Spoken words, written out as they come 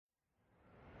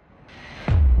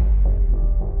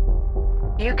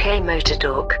UK Motor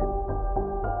Talk.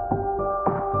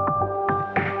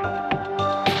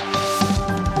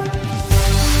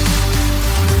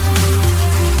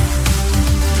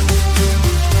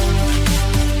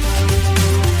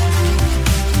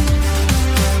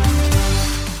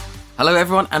 Hello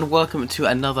everyone and welcome to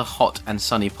another hot and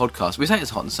sunny podcast. We say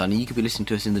it's hot and sunny, you could be listening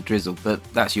to us in the drizzle, but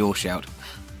that's your shout.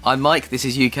 I'm Mike, this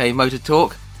is UK Motor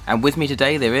Talk, and with me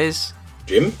today there is...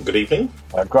 Jim, good evening.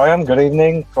 Graham, good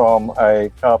evening from a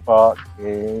car park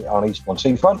on Eastbourne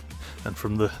Seafront. And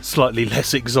from the slightly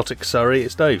less exotic Surrey,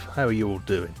 it's Dave. How are you all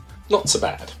doing? Not so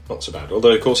bad.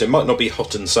 Although, of course, it might not be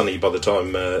hot and sunny by the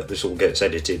time this all gets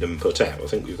edited and put out. I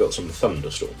think we've got some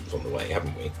thunderstorms on the way,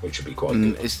 haven't we? Which should be quite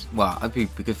good.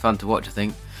 It'd be good fun to watch, I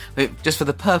think. But just for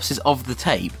the purposes of the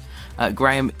tape,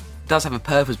 Graham does have a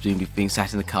purpose being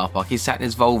sat in the car park. He's sat in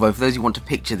his Volvo. For those who want to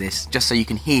picture this, just so you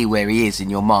can hear where he is in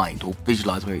your mind, or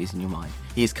visualise where he is in your mind.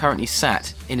 He is currently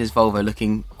sat in his Volvo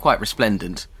looking quite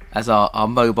resplendent as our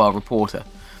mobile reporter.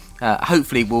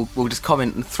 Hopefully we'll just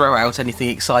comment and throw out anything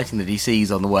exciting that he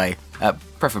sees on the way,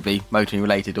 preferably motoring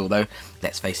related, although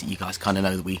let's face it, you guys kind of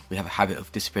know that we have a habit of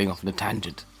disappearing off on a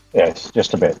tangent. Yes,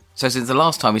 just a bit. So since the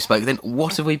last time we spoke then,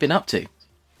 what have we been up to?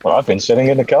 Well, I've been sitting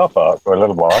in the car park for a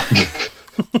little while.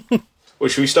 Well,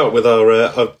 should we start with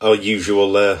our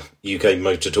usual UK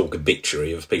Motor Talk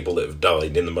obituary of people that have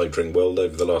died in the motoring world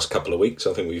over the last couple of weeks?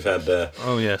 I think we've had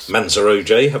Mansour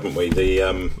OJ, haven't we?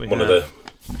 One of the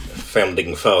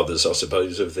founding fathers, I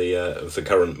suppose, of the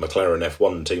current McLaren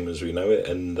F1 team as we know it,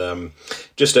 and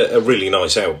just a really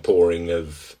nice outpouring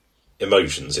of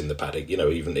emotions in the paddock. You know,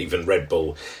 even Red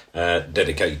Bull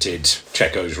dedicated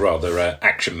Checo's rather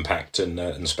action-packed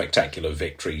and spectacular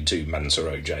victory to Mansour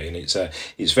OJ, and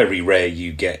it's very rare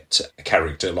you get a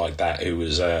character like that who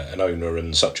was an owner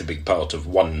and such a big part of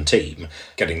one team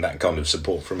getting that kind of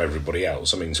support from everybody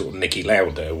else. I mean, sort of Niki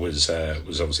Lauda was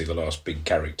obviously the last big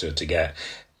character to get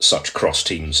such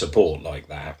cross-team support like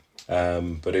that.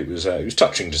 But it was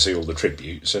touching to see all the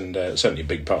tributes, and certainly a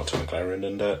big part of McLaren,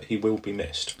 and he will be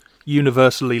missed.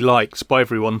 Universally liked by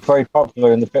everyone. Very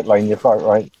popular in the pit lane, you're quite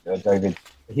right, David.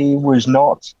 He was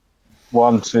not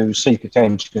one to seek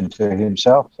attention to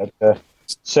himself, but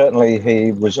certainly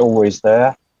he was always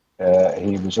there.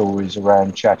 He was always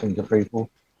around chatting to people.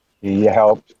 He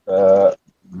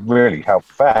really helped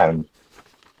found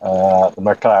the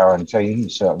McLaren team,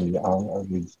 certainly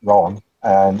with Ron,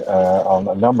 and on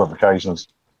a number of occasions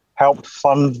helped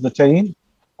fund the team,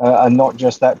 and not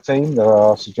just that team. There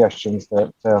are suggestions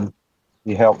that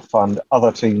he helped fund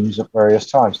other teams at various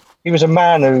times. He was a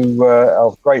man who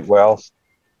of great wealth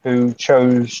who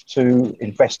chose to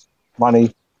invest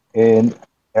money in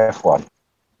F1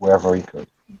 wherever he could.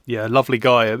 Yeah, lovely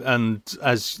guy, and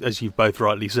as you've both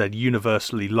rightly said,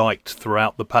 universally liked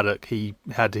throughout the paddock. He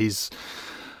had his...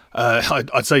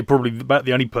 I'd say probably about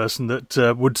the only person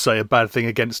that would say a bad thing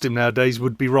against him nowadays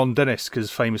would be Ron Dennis, because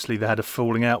famously they had a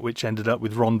falling out which ended up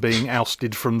with Ron being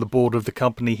ousted from the board of the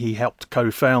company he helped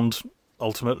co-found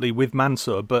ultimately with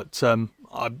Mansour. But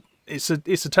it's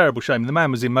a terrible shame. The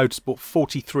man was in motorsport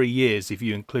 43 years if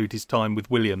you include his time with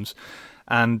Williams,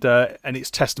 and it's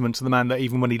testament to the man that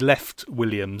even when he left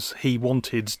Williams, he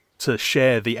wanted to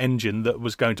share the engine that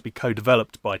was going to be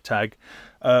co-developed by TAG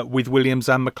with Williams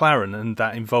and McLaren, and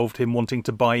that involved him wanting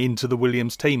to buy into the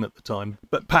Williams team at the time.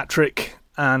 But Patrick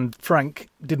and Frank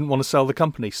didn't want to sell the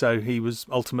company, so he was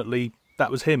ultimately,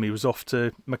 that was him. He was off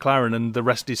to McLaren, and the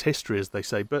rest is history, as they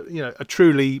say. But, you know, a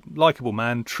truly likeable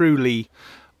man, truly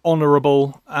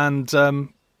honourable, and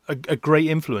a great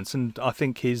influence, and I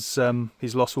think his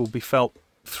loss will be felt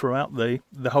throughout the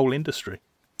whole industry.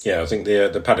 Yeah, I think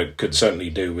the paddock could certainly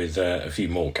do with a few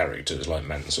more characters like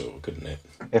Mansour, couldn't it?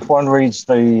 If one reads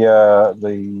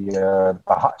the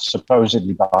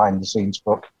supposedly behind-the-scenes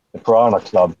book, The Piranha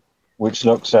Club, which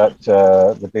looks at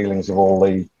the dealings of all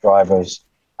the drivers,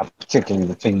 and particularly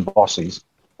the team bosses,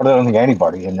 but I don't think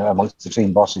anybody amongst the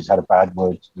team bosses had a bad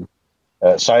word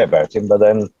to say about him, but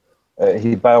then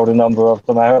he bailed a number of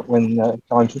them out when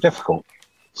times were difficult.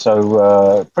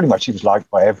 So pretty much he was liked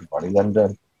by everybody,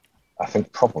 and I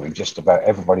think probably just about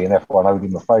everybody in F1 owed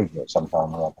him a favour at some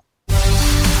time or other.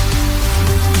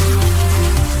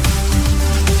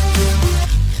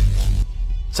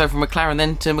 So from McLaren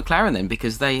then to McLaren then,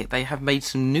 because they have made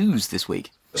some news this week.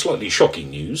 Slightly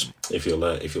shocking news, if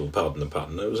you'll pardon the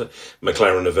pun. It was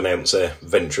McLaren have announced they're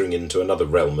venturing into another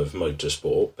realm of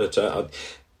motorsport, but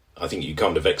I think you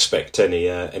kind of expect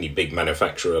any big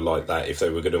manufacturer like that, if they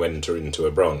were going to enter into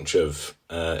a branch of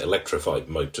electrified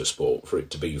motorsport, for it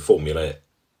to be Formula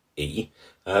E,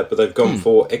 But they've gone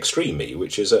for Extreme E,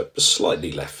 which is a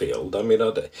slightly left field. I mean,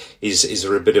 is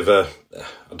there a bit of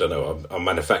are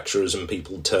manufacturers and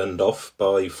people turned off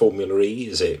by Formula E?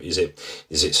 Is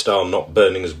it still not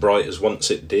burning as bright as once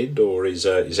it did, or is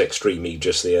Extreme E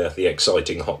just the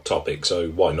exciting hot topic? So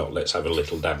why not? Let's have a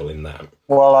little dabble in that.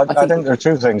 Well, I think there are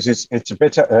two things. It's a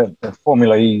bit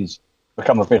Formula E's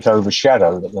become a bit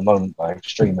overshadowed at the moment by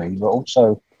Extreme E, but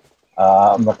also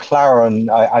McLaren.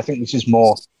 I think this is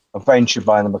more a venture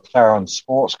by the McLaren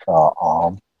sports car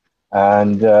arm,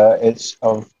 and it's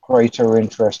of greater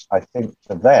interest, I think,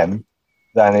 to them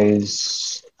than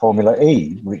is Formula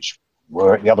E, which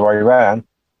were the other way around.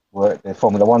 Were the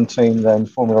Formula One team, then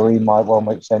Formula E might well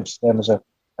make sense to them as a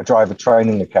driver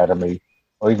training academy,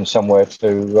 or even somewhere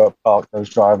to park those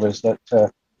drivers that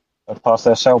have passed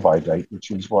their sell-by date, which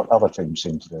is what other teams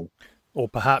seem to do. Or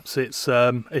perhaps it's,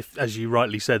 if, as you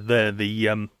rightly said there,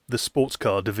 the sports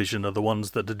car division are the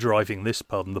ones that are driving this,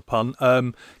 pardon the pun.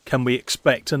 Can we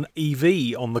expect an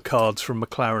EV on the cards from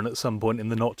McLaren at some point in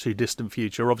the not-too-distant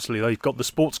future? Obviously, they've got the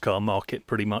sports car market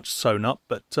pretty much sewn up,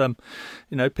 but,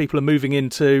 people are moving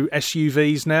into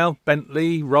SUVs now.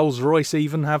 Bentley, Rolls-Royce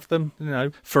even have them.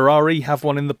 Ferrari have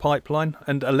one in the pipeline,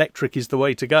 and electric is the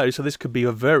way to go. So this could be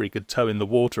a very good toe in the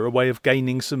water, a way of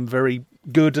gaining some very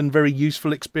good and very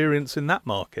useful experience in that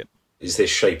market. Is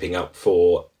this shaping up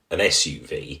for an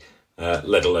SUV,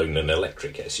 let alone an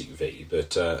electric SUV, but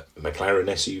McLaren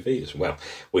SUVs? Well,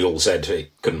 we all said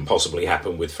it couldn't possibly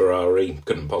happen with Ferrari,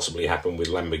 couldn't possibly happen with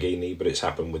Lamborghini, but it's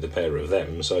happened with a pair of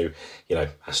them. So,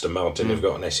 Aston Martin have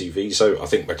got an SUV, so I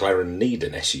think McLaren need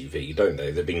an SUV, don't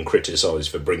they? They've been criticised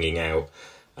for bringing out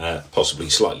possibly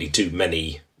slightly too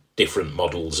many different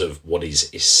models of what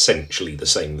is essentially the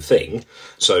same thing.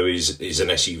 So is an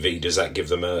SUV, does that give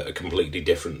them a completely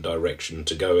different direction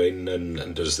to go in,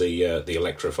 and does the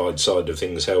electrified side of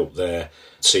things help their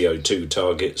CO2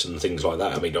 targets and things like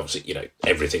that? I mean, obviously,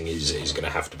 everything is going to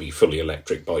have to be fully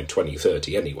electric by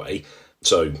 2030 anyway,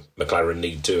 so McLaren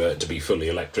need to be fully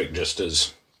electric just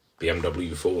as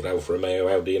BMW, Ford, Alfa Romeo,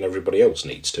 Audi and everybody else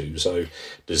needs to. So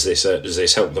does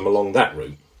this help them along that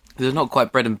route? They're not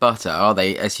quite bread and butter, are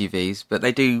they, SUVs? But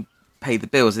they do pay the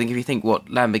bills. I think if you think what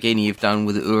Lamborghini have done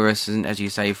with Urus and, as you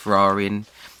say, Ferrari and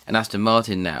Aston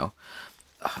Martin now,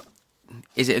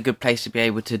 is it a good place to be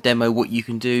able to demo what you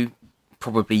can do?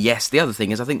 Probably yes. The other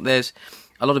thing is I think there's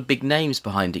a lot of big names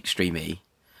behind Extreme E,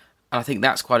 and I think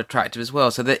that's quite attractive as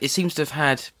well. So that it seems to have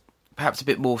had perhaps a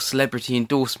bit more celebrity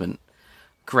endorsement.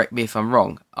 Correct me if I'm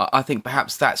wrong. I think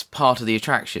perhaps that's part of the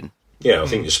attraction. Yeah, I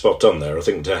think you're spot on there. I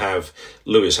think to have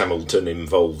Lewis Hamilton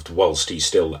involved whilst he's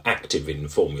still active in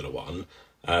Formula One,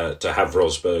 to have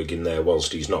Rosberg in there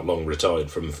whilst he's not long retired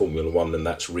from Formula One, and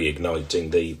that's reigniting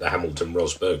the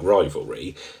Hamilton-Rosberg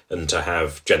rivalry, and to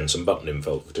have Jenson Button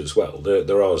involved as well.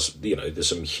 There's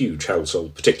some huge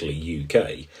household, particularly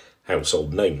UK,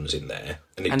 household names in there,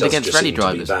 and it does just seem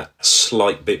to be that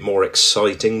slight bit more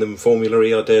exciting than Formula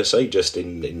E, I dare say, just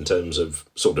in terms of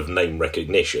sort of name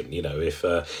recognition.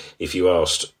 If you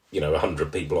asked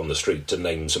 100 people on the street to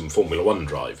name some Formula One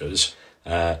drivers,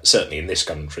 certainly in this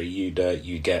country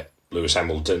you'd get Lewis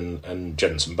Hamilton and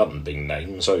Jenson Button being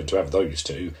named. So to have those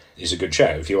two is a good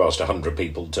shout. If you asked 100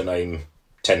 people to name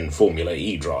 10 Formula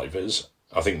E drivers,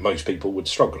 I think most people would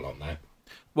struggle on that.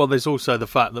 Well, there's also the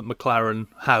fact that McLaren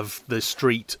have the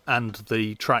street and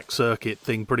the track circuit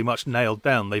thing pretty much nailed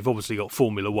down. They've obviously got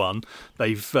Formula One.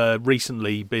 They've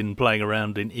recently been playing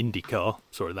around in IndyCar.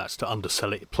 Sorry, that's to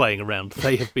undersell it, playing around.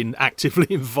 They have been actively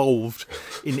involved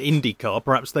in IndyCar.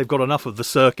 Perhaps they've got enough of the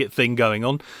circuit thing going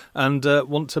on and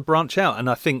want to branch out. And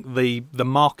I think the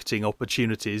marketing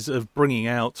opportunities of bringing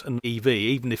out an EV,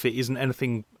 even if it isn't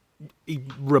anything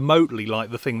remotely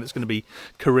like the thing that's going to be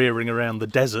careering around the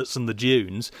deserts and the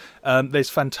dunes,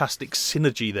 there's fantastic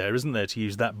synergy there, isn't there, to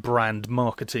use that brand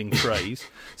marketing phrase.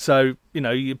 So,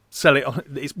 you sell it on,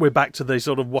 we're back to the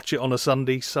sort of watch it on a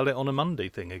Sunday, sell it on a Monday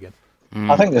thing again.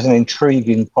 I think there's an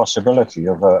intriguing possibility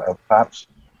of perhaps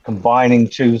combining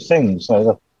two things.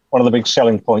 So one of the big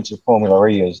selling points of Formula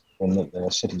E is in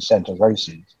the city centre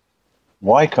races.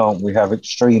 Why can't we have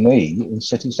Extreme E in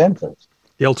city centres?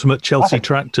 The ultimate Chelsea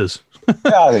tractors.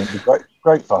 Yeah, I think it'd be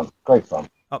great fun.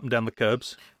 Up and down the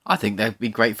curbs. I think that'd be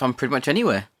great fun pretty much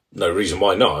anywhere. No reason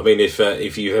why not. I mean, if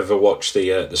you've ever watched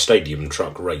the stadium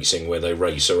truck racing where they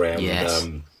race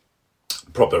around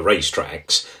proper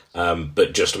racetracks,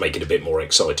 but just to make it a bit more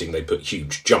exciting, they put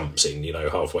huge jumps in,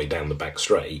 halfway down the back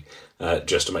straight,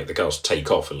 just to make the cars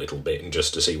take off a little bit and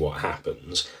just to see what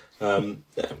happens.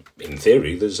 In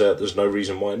theory, there's no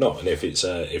reason why not, and if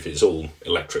it's all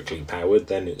electrically powered,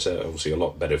 then it's obviously a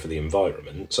lot better for the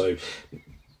environment. So,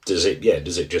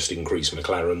 does it just increase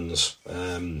McLaren's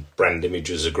brand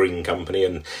image as a green company?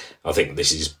 And I think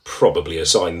this is probably a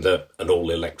sign that an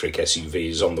all-electric SUV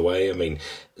is on the way. I mean,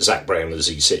 Zak Brown, as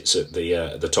he sits at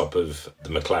the top of the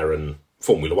McLaren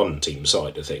Formula One team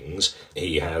side of things,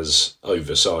 he has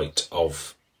oversight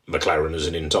of McLaren as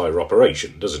an entire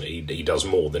operation, doesn't he? He does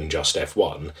more than just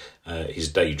F1. His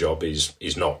day job is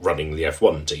not running the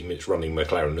F1 team, it's running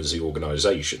McLaren as the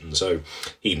organisation. So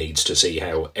he needs to see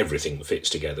how everything fits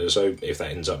together. So if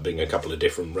that ends up being a couple of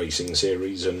different racing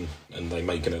series and they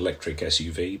make an electric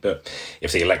SUV, but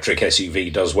if the electric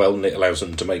SUV does well and it allows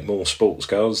them to make more sports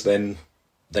cars, then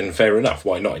fair enough.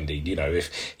 Why not? Indeed,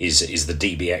 if is the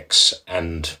DBX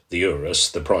and the Urus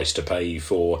the price to pay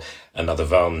for another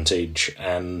Vantage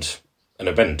and an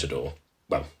Aventador?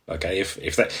 Well, okay.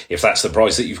 If that's the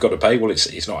price that you've got to pay, well,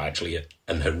 it's not actually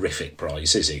an horrific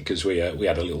price, is it? Because we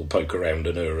had a little poke around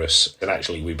an Urus, and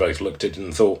actually we both looked at it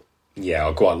and thought, yeah,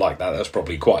 I quite like that. That's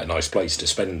probably quite a nice place to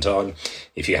spend time.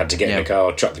 If you had to get in a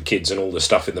car, chuck the kids and all the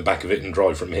stuff in the back of it and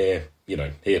drive from here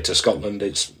to Scotland,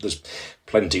 there's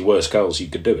plenty worse cars you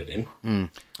could do it in.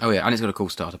 Oh yeah, and it's got a cool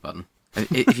starter button.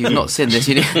 If you've not seen this,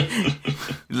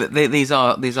 these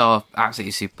are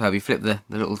absolutely superb. You flip the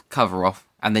little cover off,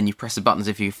 and then you press the buttons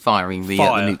if you're firing the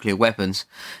nuclear weapons.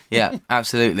 Yeah,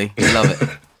 absolutely, I love it.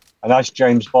 A nice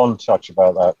James Bond touch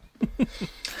about that.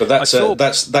 But that's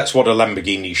what a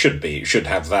Lamborghini should be. It should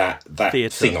have that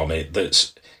thing on it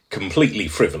that's completely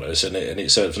frivolous, and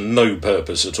it serves no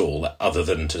purpose at all other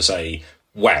than to say,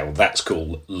 wow, that's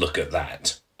cool, look at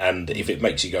that. And if it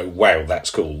makes you go, wow, that's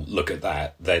cool, look at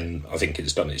that, then I think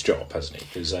it's done its job, hasn't it?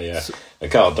 Because a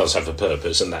car does have a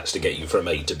purpose, and that's to get you from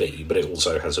A to B, but it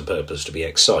also has a purpose to be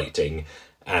exciting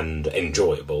and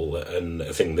enjoyable and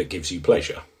a thing that gives you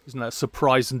pleasure. Isn't that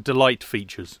surprise and delight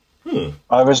features?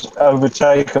 I was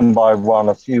overtaken by one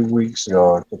a few weeks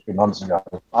ago, a few months ago.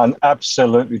 An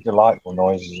absolutely delightful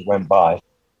noise as it went by.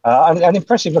 An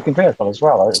impressive-looking vehicle as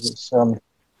well. It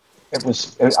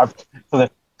was for the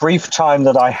brief time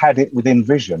that I had it within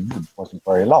vision, which wasn't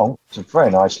very long, it's a very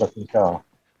nice-looking car.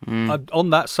 On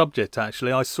that subject,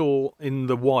 actually, I saw in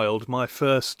the wild my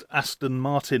first Aston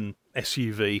Martin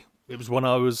SUV. It was when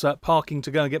I was parking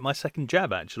to go and get my second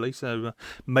jab, actually, so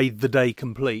made the day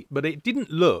complete. But it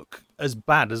didn't look as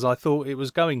bad as I thought it was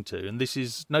going to. And this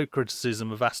is no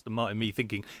criticism of Aston Martin, me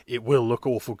thinking it will look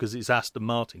awful because it's Aston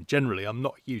Martin. Generally, I'm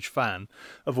not a huge fan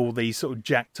of all these sort of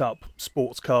jacked up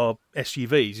sports car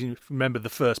SUVs. You remember the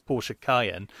first Porsche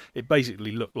Cayenne? It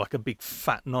basically looked like a big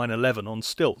fat 911 on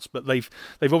stilts. But they've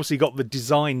obviously got the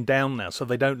design down now, so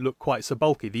they don't look quite so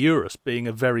bulky. The Urus being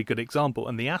a very good example.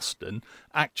 And the Aston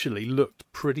actually looked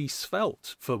pretty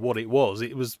svelte for what it was.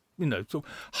 It was, sort of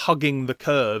hugging the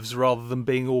curves rather than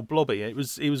being all blobby. It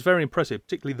was very impressive,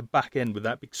 particularly the back end with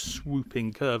that big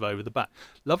swooping curve over the back.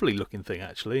 Lovely looking thing,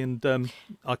 actually. And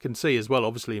I can see as well,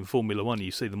 obviously in Formula One,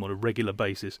 you see them on a regular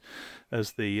basis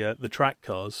as the track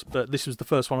cars. But this was the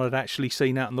first one I'd actually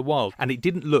seen out in the wild, and it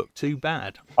didn't look too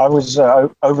bad. I was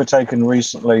overtaken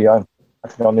recently, I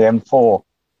think on the M4,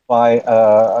 by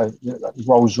a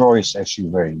Rolls-Royce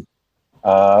SUV.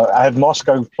 I had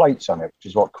Moscow plates on it, which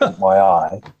is what caught my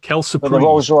eye. Kel Supreme. But the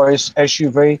Rolls-Royce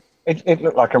SUV, it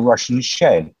looked like a Russian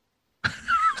shed.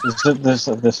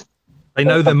 They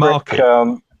know their market.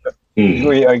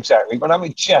 Yeah, exactly. But I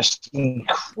mean, just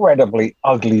incredibly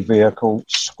ugly vehicle,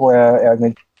 square. I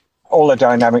mean, all the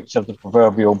dynamics of the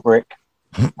proverbial brick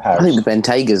house. I think the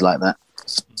Bentega's like that.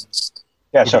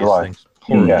 Yeah, so do I.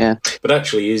 Yeah. But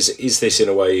actually, is this in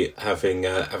a way having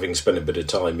spent a bit of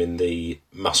time in the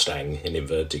Mustang in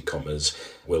inverted commas?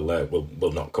 We'll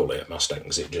not call it a Mustang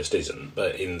because it just isn't.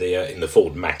 But in the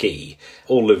Ford Mach-E,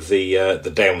 all of the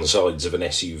downsides of an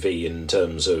SUV in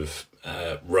terms of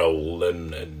roll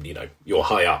and you're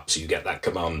high up, so you get that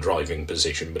command driving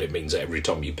position, but it means that every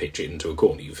time you pitch it into a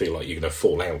corner, you feel like you're going to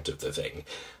fall out of the thing.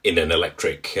 In an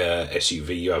electric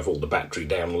SUV, you have all the battery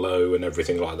down low and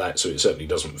everything like that, so it certainly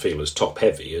doesn't feel as top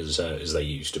heavy as they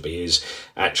used to be. Is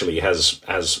actually has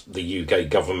the UK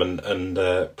government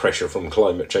and pressure from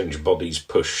climate change bodies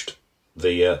pushed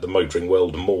the motoring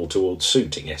world more towards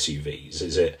suiting SUVs?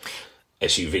 Is it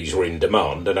SUVs were in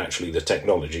demand, and actually the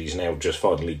technology is now just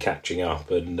finally catching up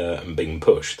and being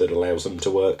pushed that allows them to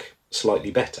work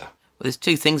slightly better? Well, there's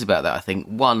two things about that, I think.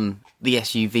 One, the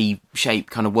SUV shape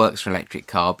kind of works for an electric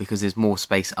car because there's more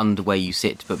space under where you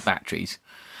sit to put batteries.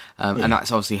 And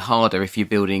that's obviously harder if you're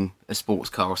building a sports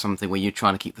car or something where you're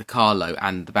trying to keep the car low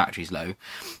and the batteries low.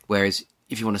 Whereas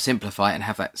if you want to simplify it and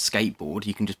have that skateboard,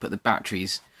 you can just put the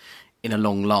batteries in a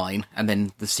long line, and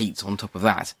then the seats on top of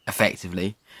that,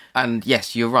 effectively. And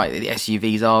yes, you're right, the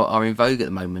SUVs are in vogue at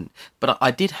the moment. But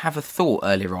I did have a thought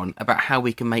earlier on about how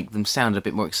we can make them sound a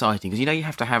bit more exciting. Because, you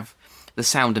have to have the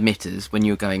sound emitters when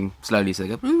you're going slowly, so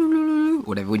they go,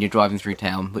 whatever, when you're driving through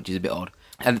town, which is a bit odd.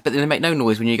 But then they make no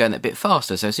noise when you're going a bit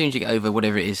faster. So as soon as you get over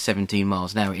whatever it is, 17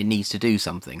 miles an hour, it needs to do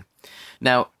something.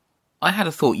 Now, I had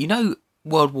a thought.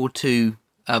 World War II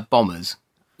bombers,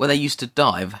 where they used to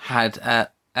dive, had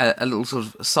a little sort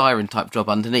of siren-type job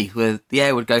underneath, where the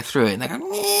air would go through it, and they go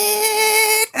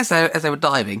as they were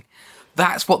diving.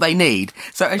 That's what they need.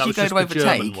 So as you go to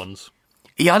overtake...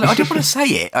 Yeah, I didn't want to say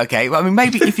it, okay? I mean,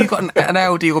 maybe if you've got an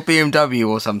Audi or BMW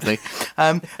or something,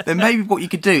 then maybe what you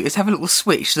could do is have a little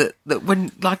switch that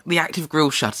when, like the active grille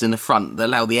shutters in the front that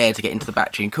allow the air to get into the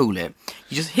battery and cool it,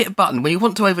 you just hit a button. When you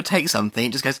want to overtake something,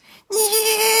 it just goes...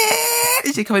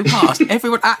 as you're coming past,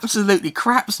 everyone absolutely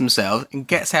craps themselves and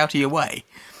gets out of your way.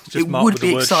 It would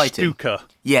be exciting. Stuka.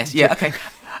 Yes, yeah, okay.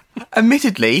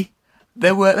 Admittedly, they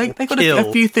got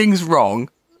a few things wrong,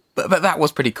 but that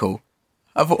was pretty cool.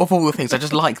 Of all the things, I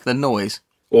just like the noise.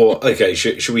 Or, okay,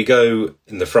 should we go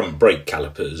in the front brake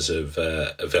calipers of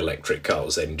electric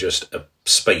cars then, just a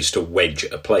space to wedge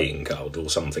a playing card or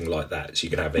something like that, so you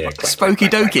can have air clack, spooky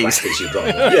dokies as you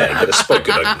drive. Yeah, you get a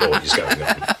spoken noise going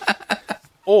on.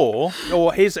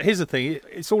 Or here's the thing,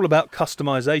 it's all about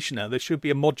customisation now. There should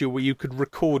be a module where you could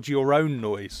record your own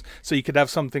noise. So you could have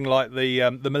something like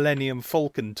the Millennium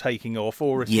Falcon taking off,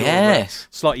 or if you're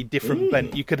slightly different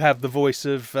bent, you could have the voice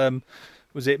of,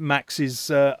 was it Max's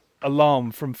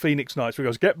alarm from Phoenix Nights, where he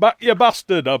goes, "Get back, you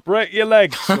bastard, I'll break your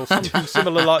legs," or something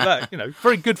similar like that.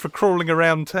 Very good for crawling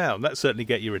around town. That'd certainly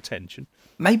get your attention.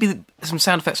 Maybe some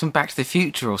sound effects from Back to the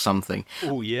Future or something.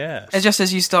 Oh, yes. And just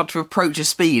as you start to approach a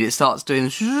speed, it starts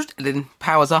doing and then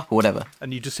powers up or whatever.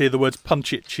 And you just hear the words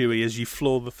 "punch it, Chewie," as you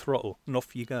floor the throttle, and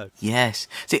off you go. Yes.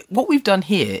 See, what we've done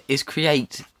here is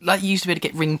create, like you used to be able to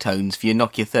get ringtones for your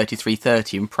Nokia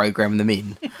 3330 and program them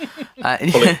in.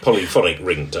 Polyphonic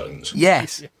ringtones.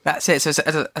 Yes, that's it. So it's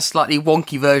a slightly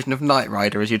wonky version of Knight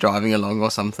Rider as you're driving along or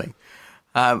something.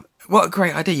 What a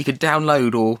great idea. You could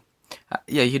download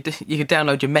you could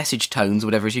download your message tones or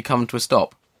whatever as you come to a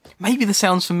stop. Maybe the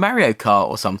sounds from Mario Kart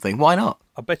or something. Why not?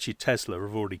 I bet you Tesla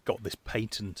have already got this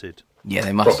patented. Yeah,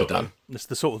 they must have done. It's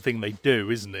the sort of thing they do,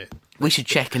 isn't it? We should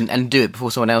check and do it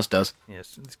before someone else does.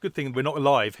 Yes, it's a good thing we're not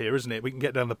live here, isn't it? We can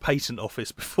get down the patent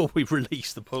office before we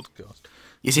release the podcast.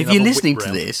 Yes, if you're listening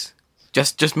to this,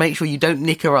 just make sure you don't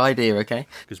nick our idea, okay?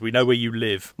 Because we know where you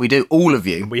live. We do, all of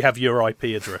you. And we have your IP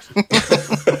address.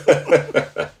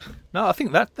 No, I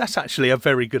think that's actually a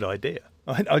very good idea.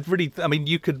 I mean,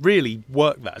 you could really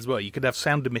work that as well. You could have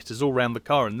sound emitters all around the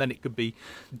car, and then it could be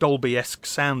Dolby-esque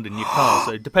sound in your car.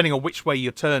 So depending on which way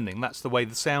you're turning, that's the way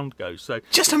the sound goes. So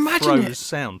just imagine it.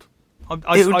 Sound.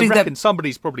 I reckon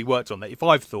somebody's probably worked on that. If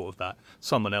I've thought of that,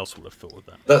 someone else will have thought of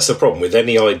that. That's the problem with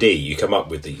any idea you come up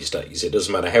with these days. It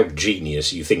doesn't matter how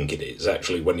genius you think it is.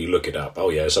 Actually, when you look it up,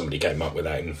 somebody came up with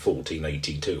that in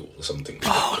 1482 or something.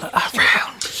 Oh, look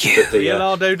around you.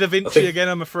 Leonardo da Vinci again,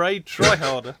 I'm afraid. Try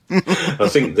harder. I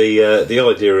think the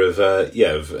idea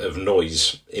of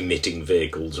noise emitting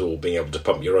vehicles or being able to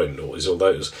pump your own noise,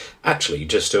 although it was actually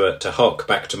just to hark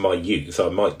back to my youth, I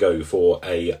might go for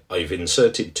I've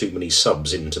inserted too many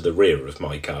subs into the rear of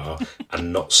my car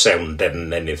and not sound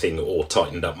deadened anything or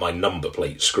tightened up my number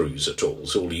plate screws at all.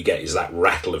 So all you get is that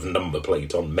rattle of number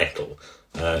plate on metal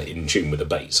in tune with the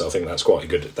bass. I think that's quite a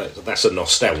good. That's a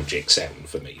nostalgic sound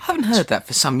for me. I haven't heard that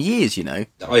for some years,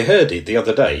 I heard it the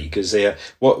other day because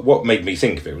what made me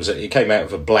think of it was that it came out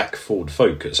of a black Ford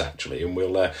Focus actually, and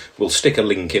we'll stick a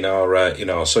link in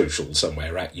our socials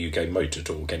somewhere at UK Motor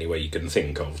Talk anywhere you can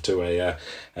think of to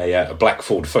a black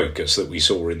Ford Focus that we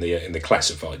saw in the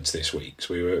classifieds this week.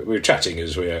 So we were chatting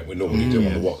as we normally do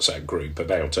on the WhatsApp group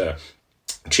about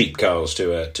cheap cars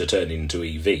to turn into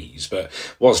EVs, but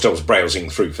whilst I was browsing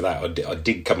through for that, I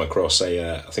did come across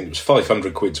I think it was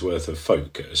 500 quid's worth of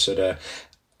Focus at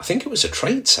I think it was a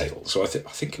trade sale, so I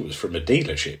think it was from a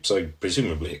dealership, so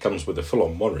presumably it comes with a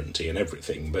full-on warranty and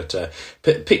everything, but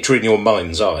picture in your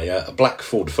mind's eye a black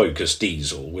Ford Focus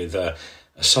diesel with a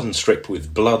sunstrip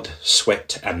with blood,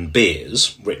 sweat and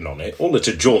beers written on it, all at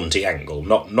a jaunty angle,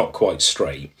 not quite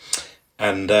straight.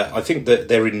 And I think that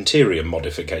their interior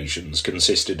modifications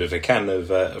consisted of a can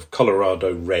of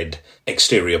Colorado red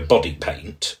exterior body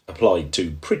paint applied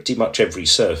to pretty much every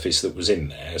surface that was in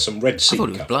there, some red seat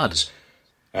covers,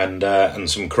 and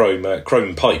some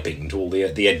chrome piping to all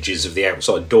the edges of the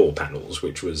outside door panels,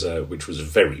 which was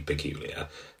very peculiar.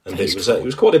 And it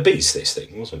was quite a beast, this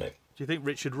thing, wasn't it? Do you think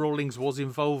Richard Rawlings was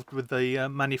involved with the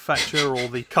manufacture or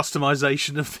the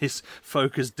customisation of this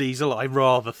Focus diesel? I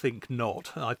rather think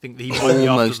not. I think he might be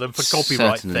after them for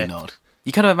copyright theft. Not.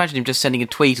 You kind of imagine him just sending a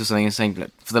tweet or something and saying,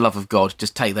 for the love of God,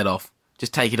 just take that off.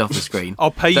 Just take it off the screen. I'll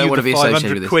pay you the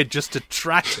 500 quid just to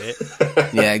track it.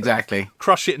 Yeah, exactly.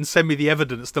 Crush it and send me the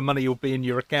evidence. The money will be in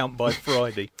your account by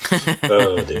Friday.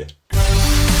 Oh, dear.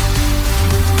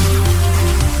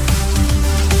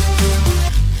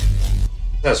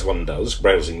 As one does,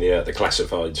 browsing the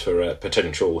classifieds for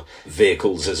potential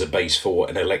vehicles as a base for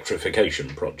an electrification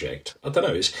project. I don't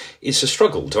know, it's a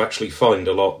struggle to actually find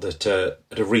a lot that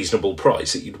at a reasonable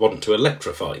price that you'd want to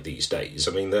electrify these days.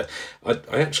 I mean, I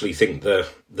actually think the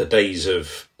days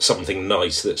of something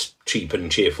nice that's cheap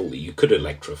and cheerful that you could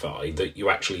electrify, that you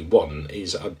actually want,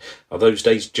 are those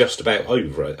days just about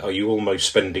over? Are you almost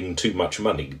spending too much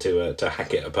money to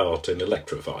hack it apart and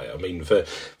electrify? I mean, for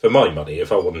my money,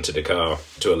 if I wanted a car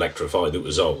to electrify that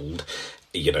was old,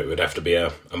 it would have to be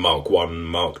a Mark 1,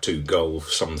 Mark 2 Golf,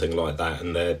 something like that,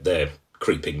 and they're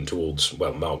creeping towards,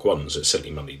 well, Mark 1s are silly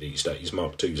money these days.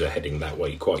 Mark 2s are heading that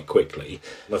way quite quickly.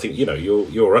 And I think,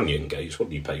 your onion gaze, what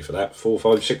do you pay for that? 400,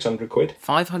 500, 600 quid?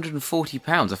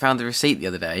 £540. I found the receipt the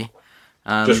other day.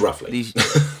 Just roughly?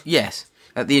 Yes.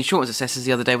 The insurance assessors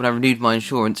the other day, when I renewed my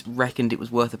insurance, reckoned it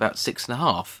was worth about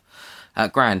 £6.5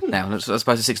 grand now. I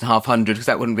suppose it's £6,500, because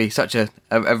that wouldn't be such a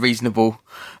reasonable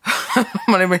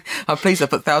money. I'm pleased I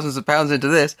put thousands of pounds into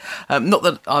this. Not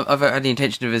that I've had the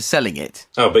intention of selling it.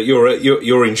 Oh, but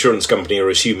your insurance company are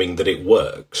assuming that it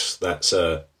works. That's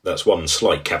one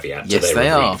slight caveat to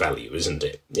their agreed value, isn't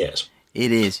it? Yes,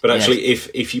 it is. But actually,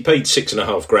 if you paid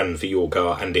 £6.5 grand for your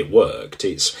car and it worked,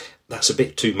 that's a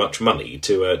bit too much money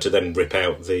to then rip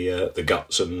out the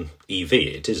guts and EV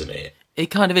it, isn't it? It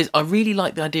kind of is. I really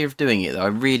like the idea of doing it, though. I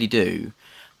really do.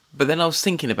 But then I was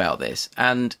thinking about this,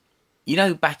 and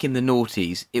back in the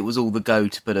noughties, it was all the go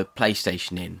to put a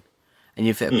PlayStation in, and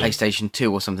you fit a PlayStation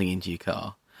 2 or something into your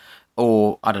car.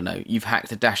 Or, I don't know, you've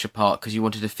hacked a dash apart because you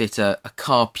wanted to fit a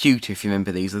car-puter, if you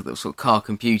remember these, little sort of car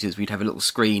computers where you'd have a little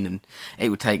screen and it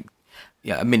would take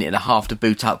a minute and a half to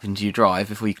boot up into your drive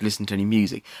before you could listen to any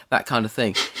music, that kind of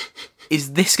thing.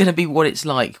 Is this going to be what it's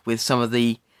like with some of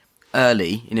the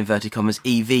early, in inverted commas,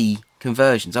 EV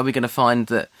conversions? Are we going to find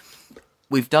that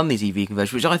we've done these EV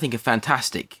conversions, which I think are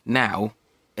fantastic now,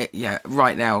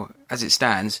 right now, as it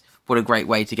stands? What a great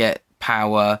way to get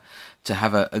power, to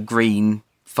have a green,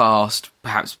 fast,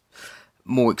 perhaps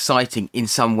more exciting in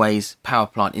some ways power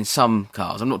plant in some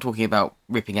cars. I'm not talking about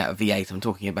ripping out a V8. I'm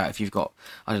talking about if you've got,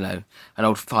 I don't know, an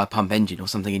old fire pump engine or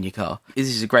something in your car. This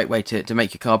is a great way to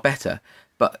make your car better.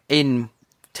 But in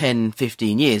 10,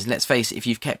 15 years, and let's face it, if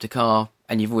you've kept a car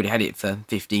and you've already had it for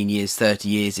 15 years, 30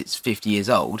 years, it's 50 years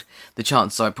old, the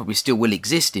chances are it probably still will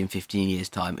exist in 15 years'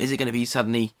 time. Is it going to be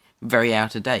suddenly very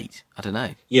out of date? I don't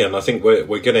know. Yeah, and I think we're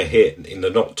going to hit, in the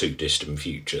not too distant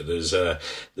future, there's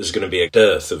going to be a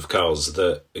dearth of cars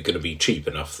that are going to be cheap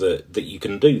enough that you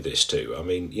can do this to. I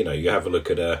mean, you have a look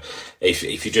at if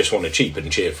you just want a cheap and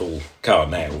cheerful car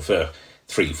now for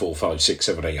 300, 400, 500,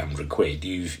 600, 700, 800 quid,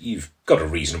 you've got a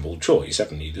reasonable choice,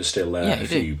 haven't you? There's still a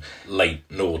few late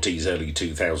noughties, early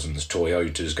 2000s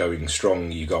Toyotas going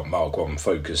strong. You've got Mark 1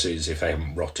 Focuses, if they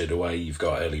haven't rotted away. You've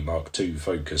got early Mark 2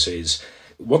 Focuses.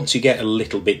 Once you get a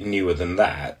little bit newer than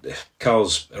that,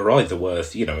 cars are either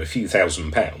worth, a few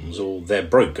 £1,000s, or they're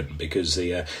broken because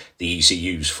the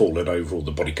ECU's fallen over, or the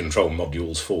body control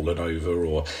module's fallen over,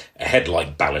 or a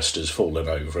headlight ballast has fallen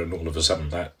over, and all of a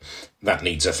sudden that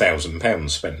needs £1,000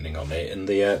 spending on it. And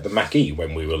the Mach-E,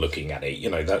 when we were looking at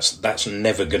it, that's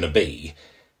never going to be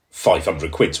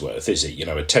 500 quid's worth, is it?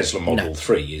 A Tesla Model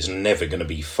 3 is never going to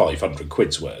be 500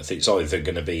 quid's worth. It's either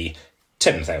going to be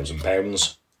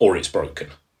 £10,000 or it's broken.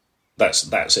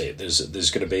 That's it.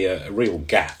 There's going to be a real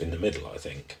gap in the middle, I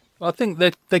think. Well, I think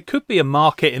that there could be a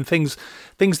market in things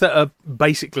that are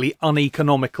basically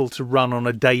uneconomical to run on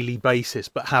a daily basis,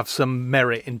 but have some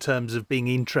merit in terms of being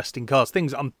interesting cars.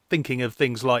 I'm thinking of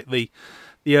things like the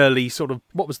early sort of,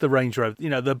 what was the Range Rover?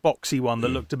 The boxy one that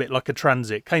looked a bit like a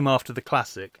Transit, came after the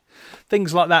Classic.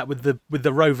 Things like that with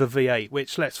the Rover V8,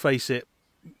 which, let's face it,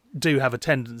 do have a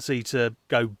tendency to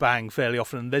go bang fairly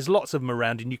often, and there's lots of them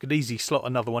around and you could easily slot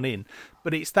another one in,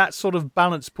 but it's that sort of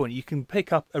balance point. You can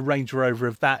pick up a Range Rover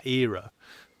of that era,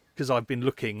 because I've been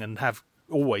looking and have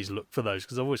always looked for those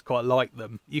because I've always quite liked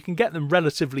them. You can get them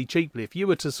relatively cheaply. If you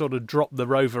were to sort of drop the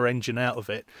Rover engine out of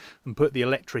it and put the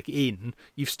electric in,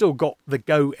 you've still got the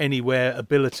go anywhere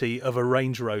ability of a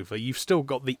Range Rover. You've still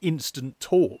got the instant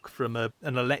torque from an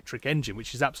electric engine,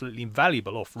 which is absolutely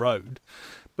invaluable off-road.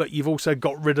 But you've also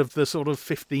got rid of the sort of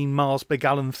 15 miles per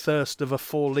gallon thirst of a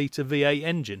 4-litre V8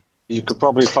 engine. You could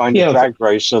probably find a drag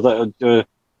racer that would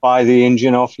buy the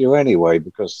engine off you anyway,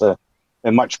 because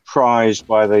they're much prized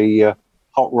by the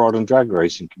hot rod and drag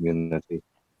racing community.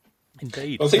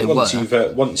 Indeed. I think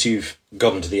once you've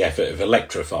gone to the effort of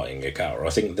electrifying a car,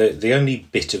 I think the only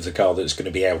bit of the car that's going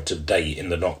to be out of date in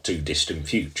the not too distant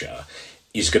future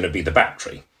is going to be the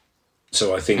battery.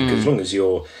 So I think as long as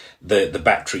the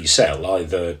battery cell,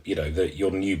 either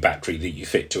your new battery that you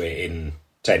fit to it in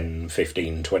 10,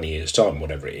 15, 20 years time,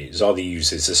 whatever it is, either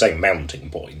uses the same mounting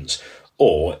points,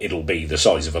 or it'll be the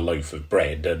size of a loaf of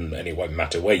bread, and it won't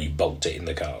matter where you bolt it in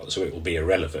the car, so it will be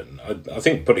irrelevant. I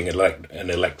think putting an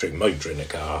electric motor in a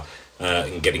car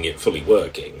and getting it fully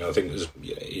working, I think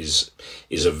is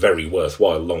a very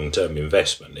worthwhile long-term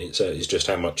investment. It's just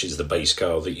how much is the base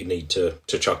car that you need to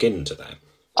chuck into that.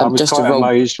 I was quite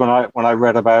amazed when I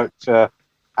read about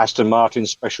Aston Martin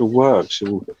Special Works,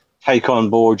 who take on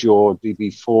board your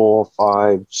DB4,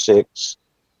 5, 6,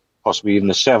 possibly even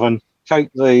the 7,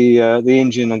 take the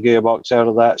engine and gearbox out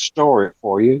of that, store it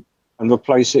for you, and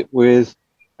replace it with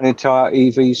an entire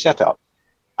EV setup.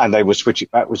 And they will switch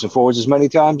it backwards and forwards as many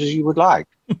times as you would like.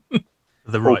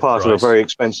 All part of a very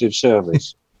expensive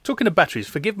service. Talking of batteries,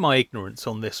 forgive my ignorance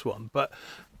on this one, but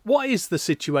what is the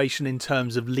situation in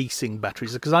terms of leasing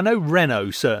batteries? Because I know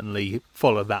Renault certainly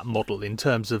follow that model in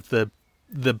terms of the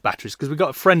batteries, because we've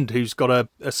got a friend who's got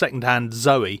a second-hand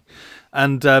Zoe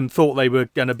and thought they were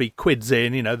going to be quids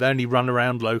in, they only run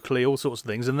around locally, all sorts of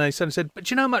things, and they said, but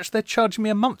do you know how much they're charging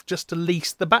me a month just to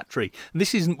lease the battery? And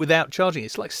this isn't without charging,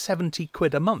 it's like 70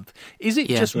 quid a month. Is it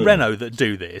just Renault that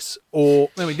do this, or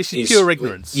this is pure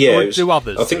ignorance, or do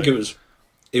others? I think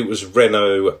it was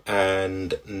Renault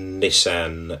and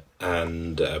Nissan,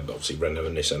 and obviously Renault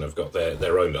and Nissan have got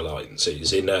their own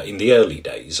alliances. In the early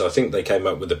days, I think they came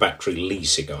up with the battery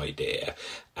leasing idea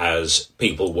as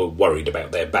people were worried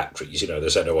about their batteries. They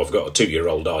said, I've got a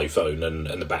 2-year-old iPhone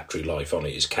and the battery life on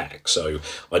it is cack, so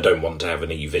I don't want to have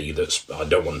an EV I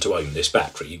don't want to own this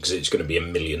battery because it's going to be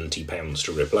 £1 million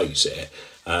to replace it.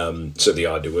 So the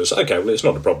idea was, okay, well, it's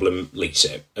not a problem, lease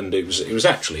it. And it was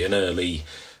actually an early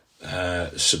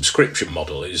subscription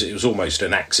model. It was almost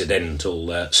an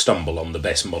accidental stumble on the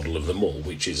best model of them all,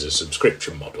 which is a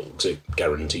subscription model, because it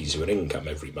guarantees you an income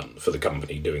every month for the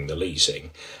company doing the leasing.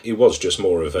 It was just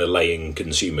more of allaying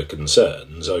consumer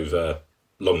concerns over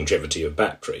longevity of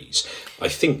batteries. I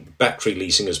think battery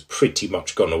leasing has pretty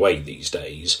much gone away these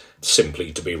days,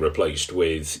 simply to be replaced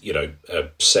with, a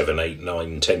 7, 8,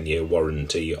 9, 10-year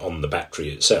warranty on the battery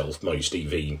itself. Most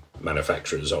EV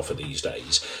manufacturers offer these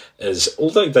days, as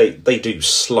although they do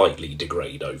slightly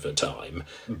degrade over time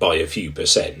by a few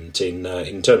percent,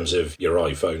 in terms of your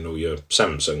iPhone or your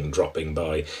Samsung dropping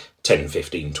by 10,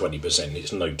 15, 20%,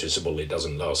 it's noticeable. It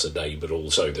doesn't last a day, but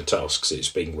also the tasks it's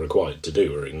being required to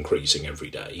do are increasing every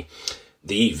day.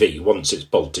 The EV, once it's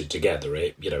bolted together,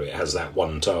 it has that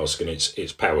one task, and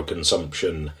its power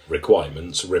consumption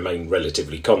requirements remain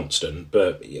relatively constant.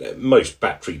 But most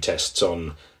battery tests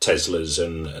on Teslas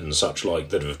and such like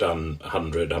that have done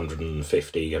 100,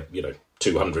 150,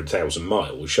 200,000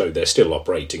 miles show they're still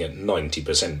operating at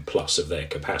 90% plus of their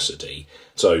capacity.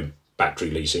 So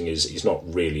battery leasing is not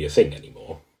really a thing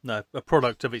anymore. No, a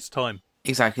product of its time.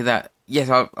 Exactly that. Yes,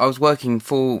 I was working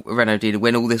for a Renault dealer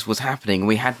when all this was happening.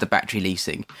 We had the battery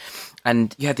leasing,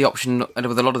 and you had the option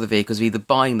with a lot of the vehicles of either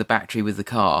buying the battery with the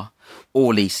car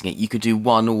or leasing it. You could do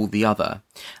one or the other,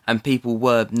 and people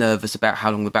were nervous about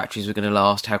how long the batteries were going to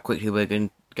last, how quickly they were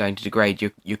going to degrade.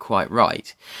 You're quite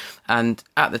right. And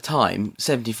at the time,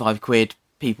 75 quid,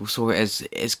 people saw it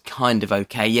as kind of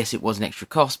okay. Yes, it was an extra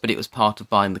cost, but it was part of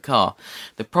buying the car.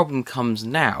 The problem comes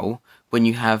now when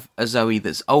you have a Zoe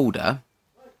that's older,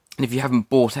 and if you haven't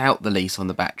bought out the lease on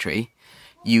the battery,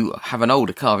 you have an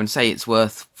older car, and say it's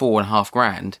worth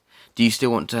 $4,500. Do you still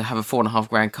want to have a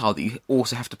 $4,500 car that you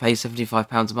also have to pay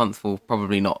 £75 a month for?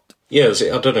 Probably not. Yeah,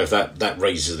 I don't know if that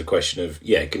raises the question of,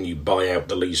 can you buy out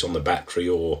the lease on the battery,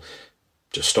 or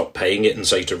just stop paying it and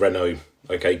say to Renault,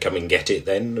 okay, come and get it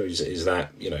then? Or is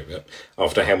that,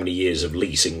 after how many years of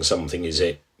leasing something, is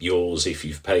it yours if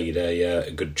you've paid a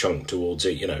good chunk towards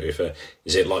it?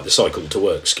 Is it like the cycle to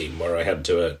work scheme where I had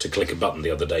to click a button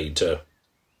the other day to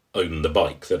own the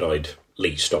bike that I'd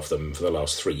leased off them for the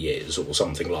last 3 years, or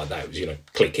something like that? It was,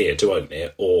 click here to own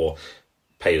it, or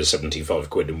pay us 75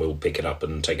 quid and we'll pick it up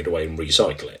and take it away and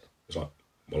recycle it. It's like,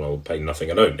 well, I'll pay nothing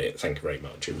and own it, thank you very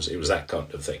much. It was that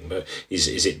kind of thing. But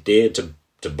is it dear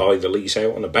to buy the lease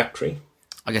out on a battery?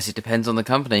 I guess it depends on the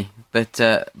company, but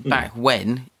back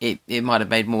when, it might have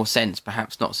made more sense,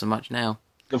 perhaps not so much now.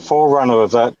 The forerunner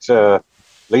of that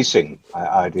leasing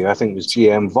idea, I think, was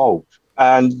GM Volt,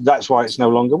 and that's why it's no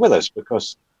longer with us,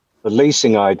 because the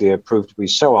leasing idea proved to be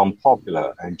so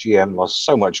unpopular, and GM lost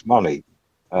so much money,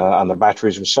 and the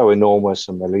batteries were so enormous,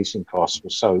 and the leasing costs were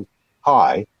so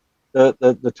high, that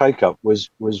the take-up was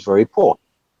very poor.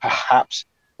 Perhaps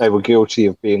they were guilty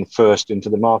of being first into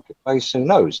the marketplace, who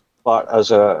knows? But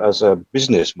as a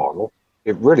business model,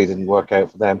 it really didn't work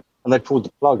out for them, and they pulled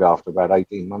the plug after about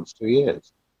 18 months, 2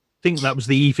 years. I think that was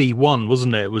the EV1,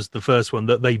 wasn't it? It was the first one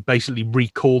that they basically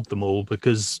recalled them all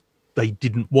because they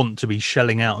didn't want to be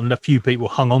shelling out, and a few people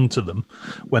hung on to them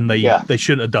when they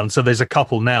shouldn't have done. So there's a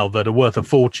couple now that are worth a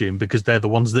fortune because they're the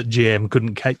ones that GM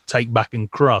couldn't take back and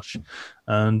crush.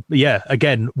 And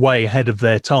again, way ahead of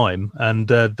their time. And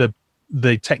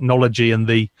the technology and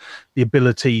the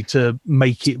ability to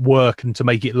make it work and to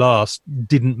make it last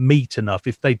didn't meet enough.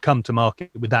 If they'd come to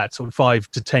market with that sort of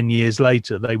 5 to 10 years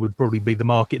later, they would probably be the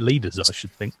market leaders, I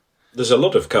should think. There's a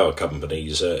lot of car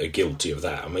companies are guilty of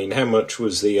that. I mean, how much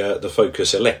was the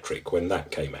Focus Electric when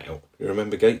that came out? You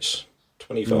remember, Gates?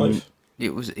 25?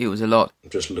 It was a lot. I'm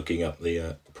just looking up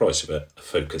the price of a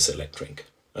Focus Electric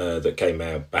that came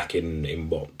out back in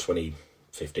what,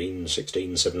 2015,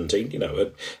 16, 17? You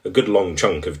know, a good long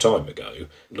chunk of time ago.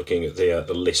 Looking at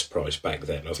the list price back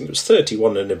then, I think it was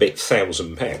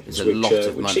 £31,000, It's a lot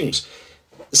of money.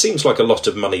 Seems like a lot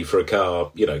of money for a car,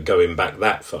 you know, going back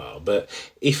that far. But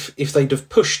if they'd have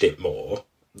pushed it more,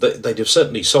 they'd have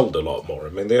certainly sold a lot more.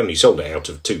 I mean, they only sold it out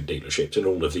of 2 dealerships in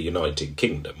all of the United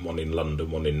Kingdom, one in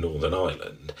London, one in Northern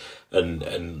Ireland,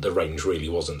 and the range really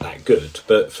wasn't that good.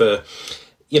 But for,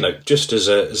 you know, just as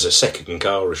a second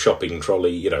car, a shopping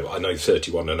trolley, you know, I know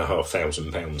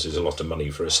 £31,500 is a lot of money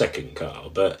for a second car,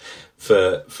 but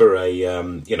for a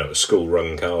a school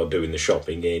run car doing the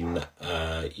shopping in,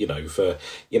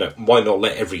 why not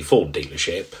let every Ford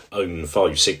dealership own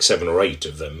 5, 6, 7 or 8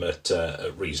 of them at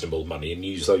reasonable money and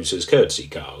use those as courtesy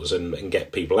cars and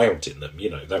get people out in them?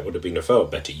 You know, that would have been a far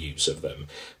better use of them.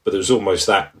 But there was almost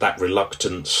that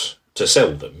reluctance to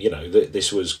sell them. You know,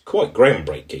 this was quite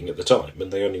groundbreaking at the time,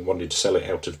 and they only wanted to sell it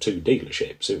out of 2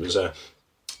 dealerships. It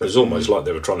was almost like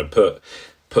they were trying to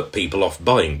put people off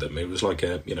buying them. It was like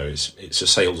it's a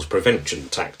sales prevention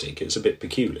tactic. It's a bit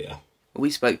peculiar. We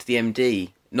spoke to the MD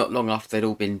not long after they'd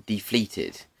all been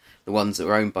defleeted, the ones that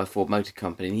were owned by Ford Motor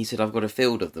Company, and he said, "I've got a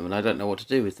field of them, and I don't know what to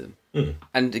do with them."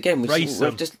 And again,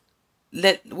 just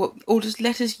let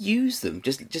us use them.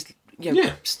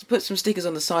 Just put some stickers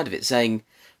on the side of it saying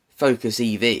Focus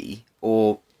EV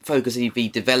or Focus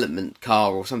EV development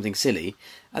car or something silly,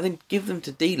 and then give them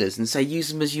to dealers and say use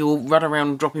them as your run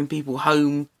around dropping people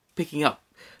home, picking up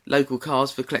local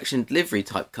cars for collection and delivery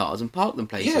type cars and park them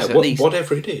places. Yeah,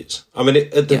 whatever it is. I mean,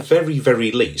 at the very,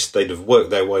 very least, they'd have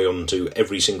worked their way onto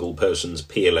every single person's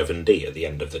P11D at the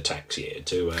end of the tax year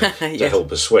to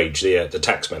help assuage the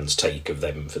taxman's take of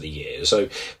them for the year. So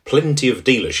plenty of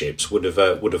dealerships would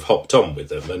have hopped on with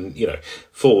them, and you know,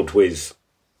 Ford with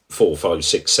 4, 5,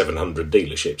 6, 700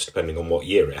 dealerships, depending on what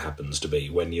year it happens to be,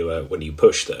 when you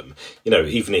push them. You know,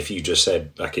 even if you just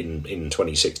said back in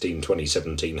 2016,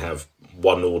 2017, have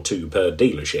 1 or 2 per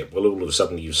dealership, well, all of a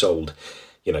sudden you've sold,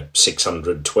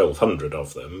 600, 1,200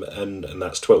 of them, and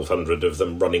that's 1,200 of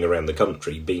them running around the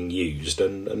country being used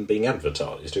and being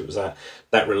advertised. It was that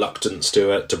reluctance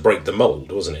to break the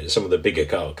mould, wasn't it? Some of the bigger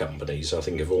car companies, I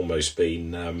think, have almost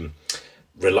been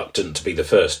reluctant to be the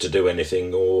first to do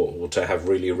anything or to have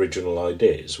really original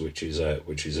ideas, which is a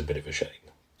bit of a shame.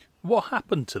 What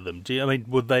happened to them?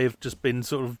 Would they have just been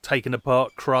sort of taken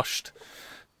apart, crushed,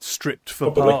 stripped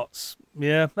for parts?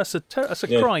 Yeah, that's a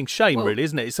crying shame, really,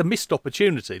 isn't it? It's a missed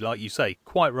opportunity, like you say,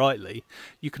 quite rightly.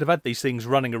 You could have had these things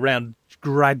running around,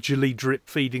 gradually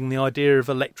drip-feeding the idea of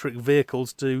electric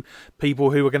vehicles to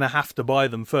people who are going to have to buy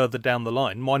them further down the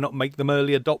line. Why not make them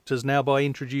early adopters now by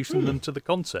introducing them to the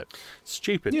concept?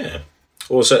 Stupid. Yeah.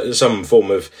 Or some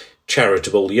form of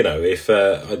charitable, if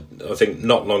I think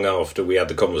not long after we had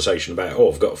the conversation about,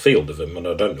 I've got a field of them and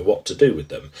I don't know what to do with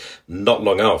them. Not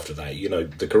long after that,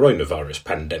 the coronavirus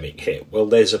pandemic hit. Well,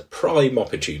 there's a prime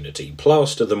opportunity.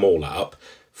 Plaster them all up,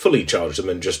 fully charge them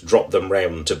and just drop them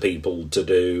round to people to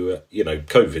do,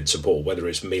 COVID support, whether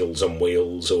it's Meals on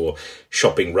Wheels or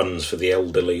shopping runs for the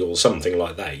elderly or something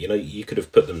like that. You could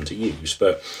have put them to use,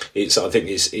 but I think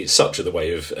it's such the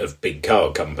way of big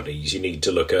car companies. You need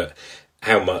to look at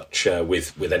how much,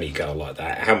 with any car like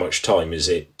that, how much time is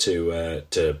it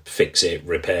to fix it,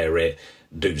 repair it,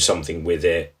 do something with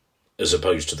it, as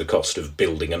opposed to the cost of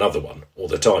building another one, or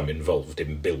the time involved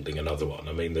in building another one.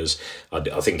 I mean,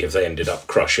 I think if they ended up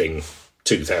crushing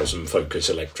 2,000 Focus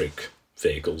electric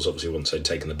vehicles, obviously once they'd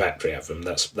taken the battery out of them,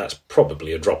 that's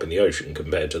probably a drop in the ocean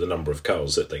compared to the number of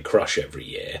cars that they crush every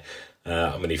year.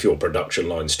 If your production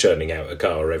line's churning out a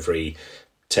car every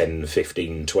 10,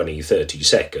 15, 20, 30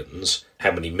 seconds,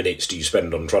 how many minutes do you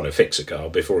spend on trying to fix a car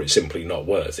before it's simply not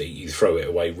worth it? You throw it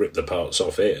away, rip the parts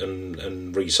off it,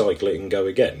 and recycle it and go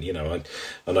again. You know,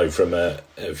 I know from a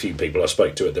few people I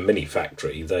spoke to at the Mini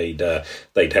Factory,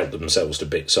 they'd help themselves to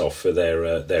bits off for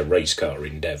their race car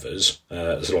endeavours,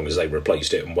 as long as they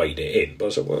replaced it and weighed it in. But I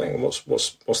said, well, hang on,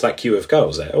 what's that queue of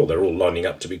cars there? Oh, they're all lining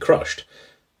up to be crushed.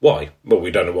 Why? Well, we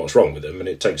don't know what's wrong with them, and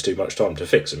it takes too much time to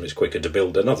fix them. It's quicker to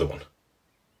build another one.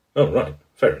 Oh, right,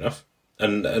 fair enough.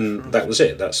 And that was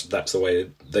it. That's the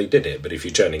way they did it. But if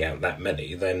you're churning out that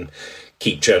many, then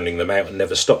keep churning them out and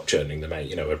never stop churning them out.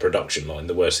 You know, a production line,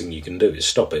 the worst thing you can do is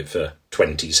stop it for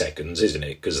 20 seconds, isn't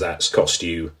it? Because that's cost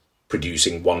you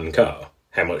producing one car.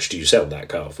 How much do you sell that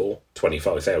car for?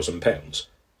 £25,000.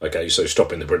 Okay, so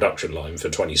stopping the production line for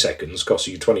 20 seconds costs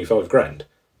you 25 grand.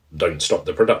 Don't stop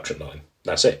the production line.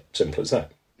 That's it. Simple as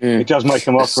that. It does make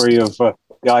a mockery of the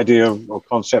idea or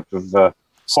concept of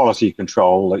quality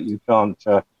control, that you can't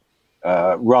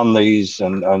run these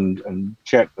and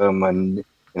check them, and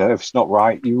if it's not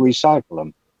right, you recycle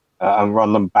them and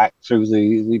run them back through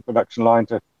the production line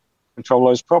to control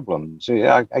those problems.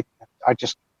 I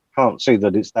just can't see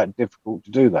that it's that difficult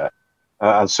to do that.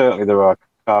 And certainly there are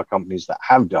car companies that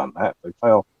have done that. They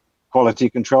fail quality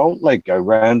control, they go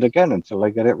round again until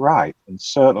they get it right. And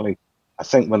certainly, I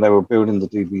think when they were building the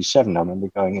DB7, I remember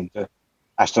going into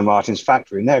Aston Martin's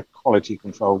factory, and their quality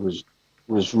control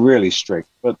was really strict.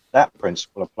 But that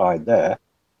principle applied there.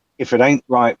 If it ain't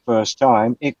right first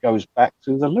time, it goes back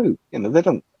through the loop. They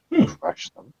don't crush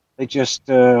them. They just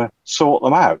sort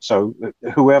them out. So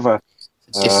whoever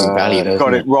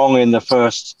got it wrong in the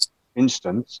first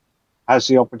instance has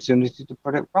the opportunity to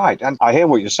put it right. And I hear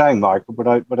what you're saying, Michael,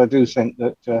 but I do think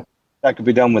that that could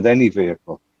be done with any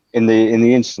vehicle. In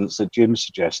the instance that Jim's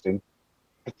suggesting,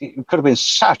 it could have been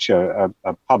such a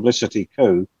publicity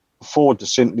coup for Ford to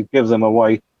simply give them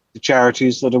away to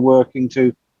charities that are working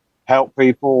to help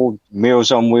people,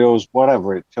 Meals on Wheels,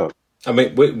 whatever it took. I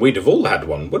mean, we'd have all had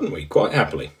one, wouldn't we? Quite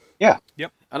happily. Yeah.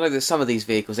 Yep. I know that some of these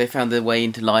vehicles, they found their way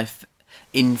into life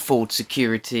in Ford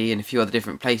Security and a few other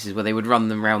different places where they would run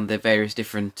them around their various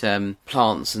different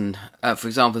plants. And for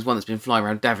example, there's one that's been flying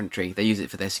around Daventry. They use it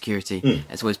for their security.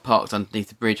 It's always parked underneath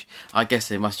the bridge. I guess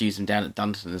they must use them down at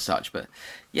Dunton and such. But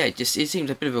yeah, it seems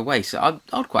a bit of a waste. I'd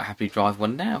quite happily drive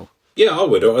one now. Yeah, I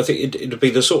would. I think it'd be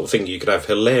the sort of thing you could have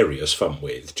hilarious fun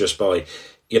with, just by,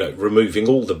 removing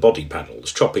all the body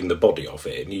panels, chopping the body off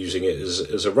it and using it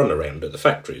as a runaround at the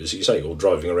factory, as you say, or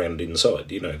driving around inside,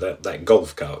 that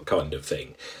golf cart kind of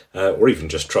thing, or even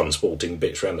just transporting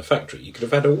bits around the factory. You could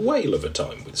have had a whale of a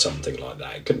time with something like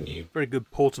that, couldn't you? Very good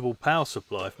portable power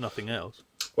supply, if nothing else.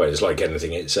 Well, it's like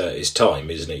anything, it's time,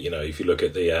 isn't it? If you look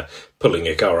at the pulling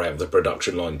a car out of the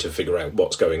production line to figure out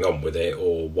what's going on with it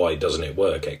or why doesn't it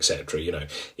work, etc.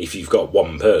 If you've got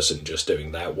one person just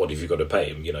doing that, what have you got to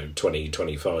pay him? 20,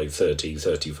 25, 30,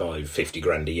 35, 50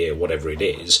 grand a year, whatever it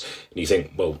is. And you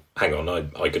think, well, hang on,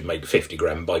 I could make 50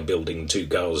 grand by building 2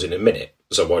 cars in a minute.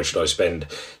 So why should I spend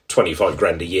 25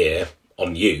 grand a year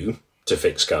on you to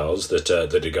fix cars that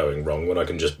are going wrong when I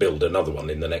can just build another one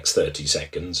in the next 30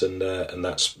 seconds and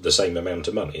that's the same amount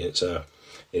of money? It's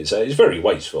very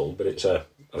wasteful, but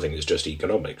I think it's just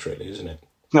economics, really, isn't it?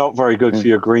 Not very good for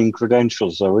your green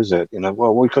credentials, though, is it?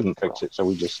 Well, we couldn't fix it, so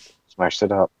we just smashed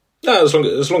it up. No, as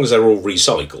long as they're all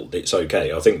recycled, it's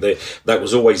okay. I think that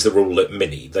was always the rule at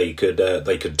Mini. They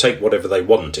could take whatever they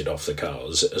wanted off the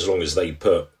cars as long as they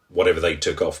put whatever they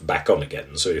took off back on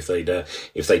again. So if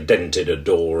they dented a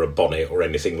door, a bonnet, or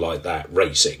anything like that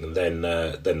racing, then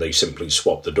they simply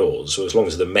swapped the doors. So as long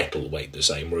as the metal weighed the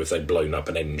same, or if they'd blown up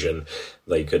an engine,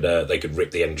 they could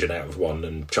rip the engine out of one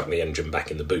and chuck the engine back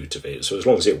in the boot of it. So as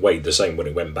long as it weighed the same when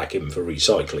it went back in for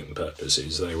recycling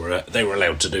purposes, they were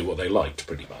allowed to do what they liked,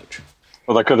 pretty much.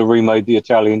 Well, they could have remade the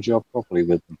Italian job properly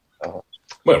with them.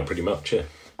 Well, pretty much, yeah.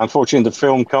 Unfortunately, the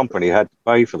film company had to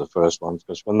pay for the first ones,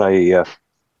 because when they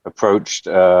approached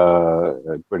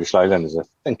British Leylanders, I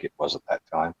think it was at that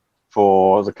time,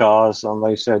 for the cars, and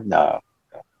they said, no,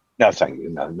 thank you,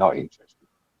 no, not interested.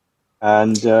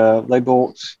 And they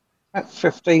bought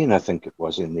 15, I think it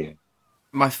was, in the end.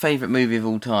 My favourite movie of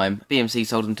all time, BMC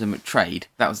sold them to McTrade.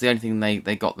 That was the only thing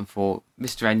they got them for.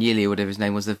 Mr. Agnelli, or whatever his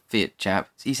name was, the Fiat chap.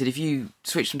 He said, if you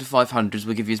switch them to 500s,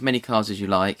 we'll give you as many cars as you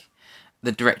like.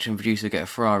 The director and producer get a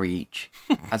Ferrari each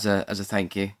as a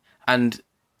thank you. And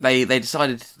they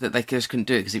decided that they just couldn't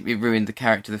do it because it ruined the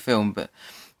character of the film. But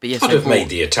yes, I'd have made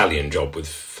the Italian job with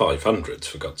 500s,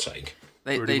 for God's sake.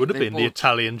 It would have been the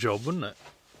Italian job, wouldn't it?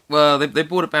 Well, they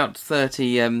bought about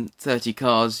 30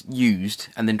 cars used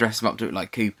and then dressed them up to look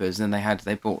like Coopers. And then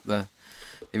they bought the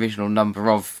original number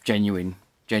of genuine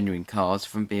genuine cars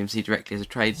from BMC directly as a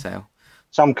trade sale.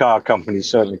 Some car companies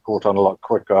certainly caught on a lot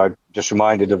quicker. I'm just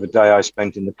reminded of a day I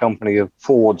spent in the company of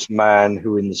Ford's man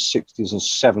who in the 60s and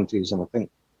 70s and I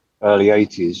think early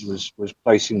 80s was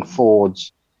placing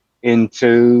Fords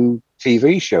into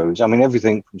TV shows. I mean,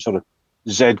 everything from sort of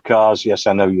Z cars. Yes,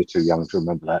 I know you're too young to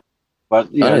remember that.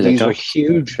 But these were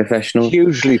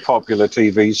hugely popular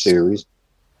TV series,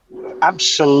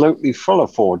 absolutely full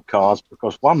of Ford cars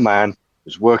because one man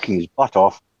was working his butt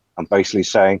off and basically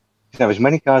saying, you can have as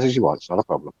many cars as you want, it's not a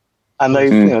problem. And they,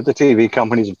 the TV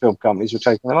companies and film companies were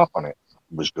taking them up on it.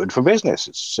 It was good for business.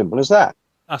 It's as simple as that.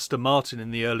 Aston Martin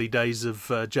in the early days of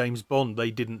James Bond,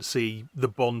 they didn't see the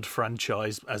Bond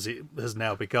franchise as it has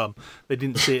now become. They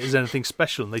didn't see it as anything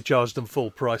special, and they charged them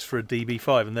full price for a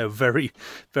DB5. And they were very,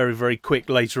 very, very quick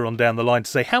later on down the line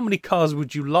to say, how many cars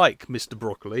would you like, Mr.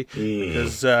 Broccoli?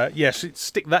 Because, yes,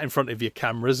 stick that in front of your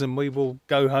cameras and we will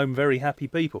go home very happy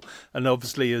people. And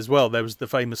obviously as well, there was the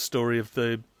famous story of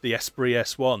the Esprit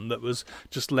S1 that was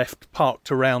just left parked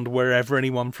around wherever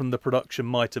anyone from the production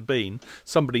might have been.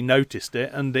 Somebody noticed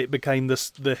it and it became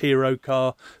the hero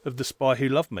car of The Spy Who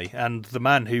Loved Me, and the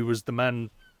man who was the man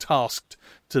tasked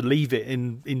to leave it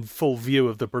in full view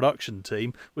of the production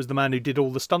team was the man who did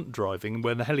all the stunt driving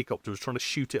when the helicopter was trying to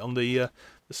shoot it on the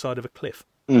side of a cliff.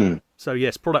 So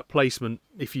yes, product placement,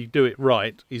 if you do it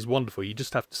right, is wonderful. You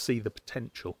just have to see the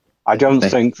potential. I don't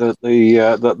think that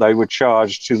that they would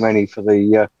charge too many for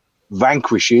the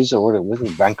Vanquishes, or what was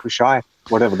it, Vanquish-I,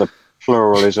 whatever the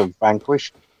plural is of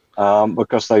Vanquish,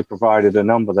 because they provided a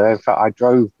number there. In fact, I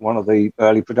drove one of the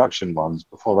early production ones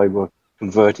before they were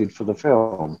converted for the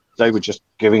film. They were just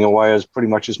giving away pretty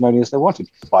much as many as they wanted.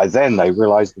 By then, they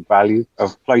realised the value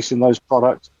of placing those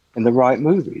products in the right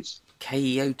movies.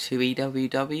 KEO2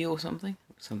 EWW or something?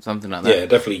 Something like that. Yeah,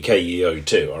 definitely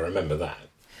KEO2. I remember that.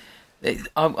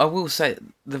 I will say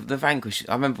the Vanquish.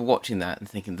 I remember watching that and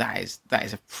thinking that is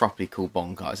a properly cool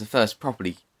Bond car. It's the first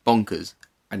properly bonkers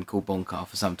and cool Bond car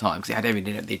for some time because it had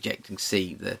everything in it: the ejecting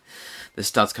seat, the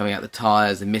studs coming out the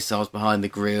tyres, the missiles behind the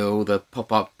grille, the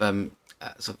pop up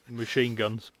machine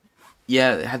guns.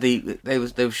 Yeah, it had there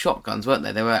were shotguns, weren't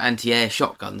there? They were anti-air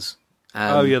shotguns.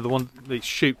 The one that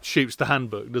shoots the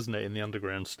handbook, doesn't it, in the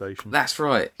underground station? That's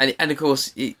right, and of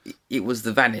course it was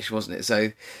the Vanish, wasn't it?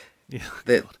 So. Yeah,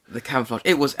 the camouflage.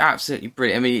 It was absolutely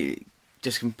brilliant. I mean,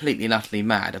 just completely and utterly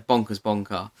mad. A bonkers Bond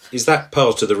car. Is that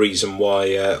part of the reason why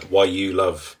you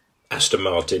love Aston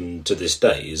Martin to this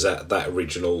day? Is that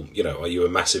original? Are you a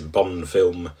massive Bond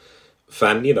film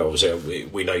fan? Obviously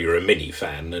we know you're a Mini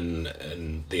fan,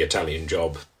 and the Italian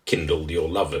Job kindled your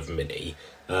love of Mini.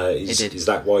 Is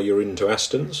that why you're into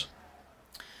Astons?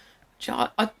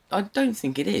 I don't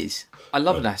think it is. I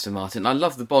love an Aston Martin. I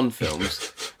love the Bond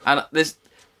films, and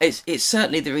It's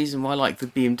certainly the reason why I like the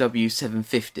BMW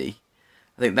 750.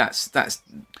 I think that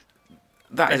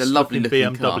is a lovely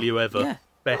looking car. BMW ever. Yeah,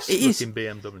 best looking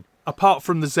BMW. Apart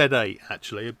from the Z8,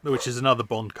 actually, which is another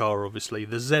Bond car, obviously,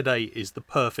 the Z8 is the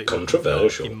perfect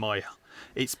controversial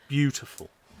It's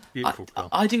beautiful. Beautiful car.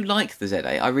 I do like the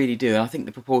Z8. I really do, and I think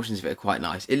the proportions of it are quite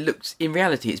nice. It looks, in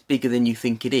reality, it's bigger than you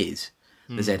think it is.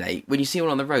 The Z8. When you see one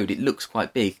on the road, it looks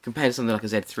quite big compared to something like a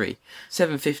Z3.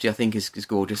 750, I think, is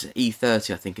gorgeous.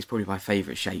 E30, I think, is probably my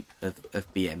favourite shape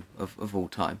of BM of all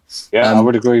time. Yeah, I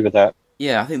would agree with that.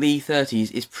 Yeah, I think the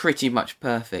E30 is pretty much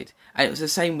perfect. And it was the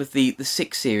same with the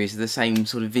 6 Series, the same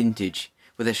sort of vintage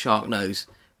with a shark nose.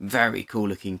 Very cool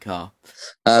looking car.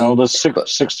 The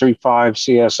 635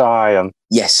 CSI and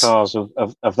cars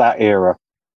of that era.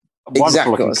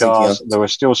 Wonderful looking cars. There were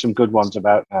still some good ones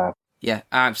about now. Yeah,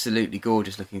 absolutely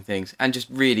gorgeous looking things, and just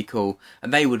really cool.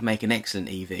 And they would make an excellent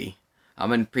EV. I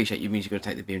mean, appreciate you means you've got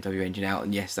to take the BMW engine out,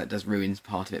 and yes, that does ruin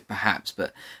part of it, perhaps.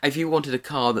 But if you wanted a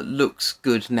car that looks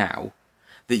good now,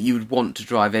 that you would want to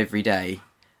drive every day,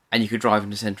 and you could drive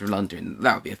into central London,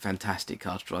 that would be a fantastic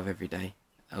car to drive every day.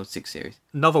 Old 6 Series.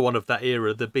 Another one of that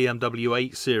era, the BMW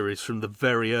 8 Series from the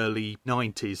very early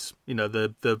 90s.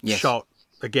 The shark,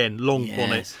 again, long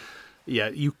bonnet. Yeah,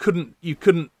 you couldn't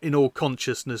in all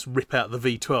consciousness rip out the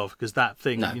V12 because that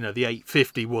thing, the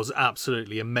 850 was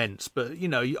absolutely immense. But,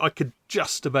 I could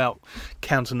just about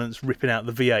countenance ripping out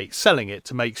the V8, selling it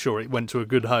to make sure it went to a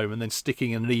good home and then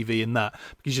sticking an EV in that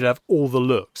because you'd have all the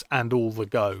looks and all the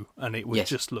go and it would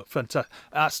just look fantastic.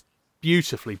 That's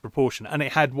beautifully proportionate and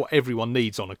it had what everyone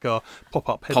needs on a car,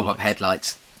 pop-up headlights. Pop-up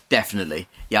headlights, definitely.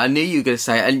 Yeah, I knew you were going to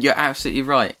say it and you're absolutely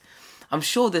right. I'm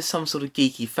sure there's some sort of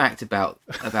geeky fact about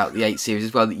the 8 Series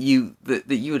as well that you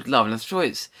would love, and I'm sure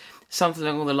it's something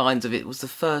along the lines of it was the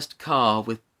first car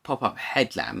with pop-up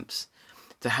headlamps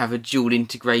to have a dual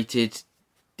integrated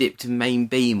dip to main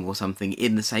beam or something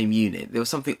in the same unit. There was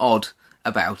something odd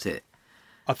about it.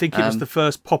 I think it was the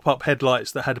first pop-up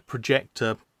headlights that had a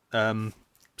projector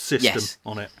system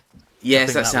on it.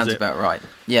 Yes, that sounds about right.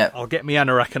 Yeah, I'll get me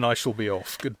anorak and I shall be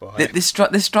off. Goodbye. This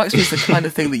strikes me as the kind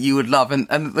of thing that you would love, and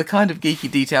the kind of geeky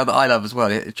detail that I love as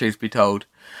well. Truth be told,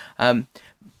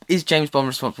 is James Bond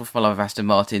responsible for my love of Aston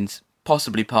Martins?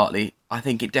 Possibly, partly. I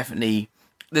think it definitely.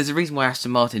 There's a reason why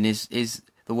Aston Martin is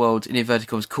the world's, in inverted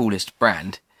commas, coolest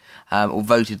brand, or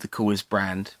voted the coolest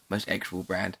brand, most equitable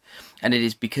brand, and it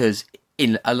is because,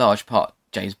 in a large part,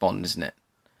 James Bond, isn't it?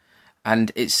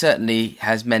 And it certainly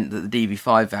has meant that the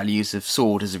DB5 values have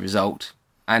soared as a result,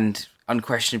 and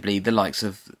unquestionably the likes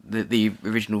of the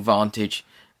original Vantage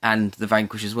and the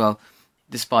Vanquish as well,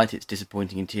 despite its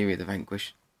disappointing interior, the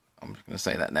Vanquish, I'm going to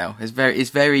say that now, is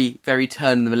very, very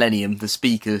turn of the millennium. The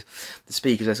speakers,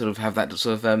 they sort of have that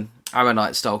sort of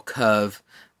Ammonite style curve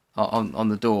on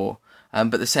the door,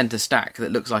 but the centre stack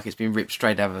that looks like it's been ripped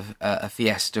straight out of a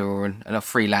Fiesta or a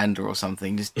Freelander or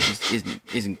something just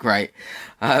isn't great.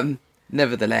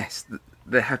 Nevertheless,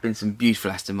 there have been some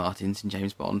beautiful Aston Martins in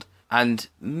James Bond, and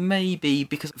maybe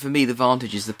because for me the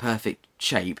Vantage is the perfect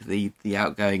shape. The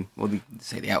outgoing,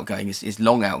 the outgoing is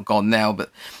long outgone now,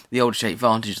 but the old shape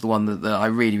Vantage is the one that I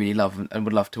really, really love and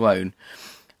would love to own.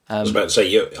 I was about to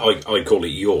say, I call it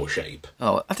your shape.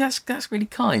 Oh, that's really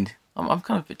kind. I'm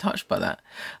kind of a bit touched by that.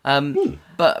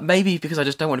 But maybe because I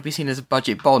just don't want to be seen as a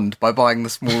budget Bond by buying the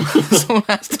small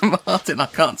Aston Martin, I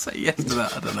can't say yes to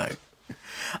that. I don't know.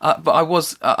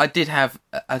 But I did have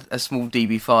a small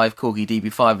DB5, Corgi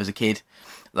DB5 as a kid.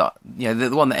 The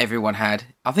one that everyone had.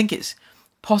 I think it's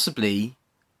possibly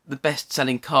the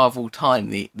best-selling car of all time,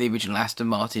 the original Aston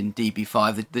Martin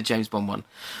DB5, the James Bond one.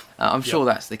 I'm sure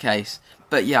that's the case.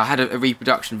 But yeah, I had a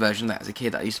reproduction version of that as a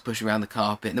kid that I used to push around the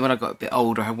carpet. And then when I got a bit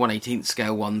older, I had 1/18th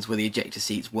scale ones where the ejector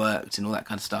seats worked and all that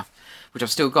kind of stuff, which I've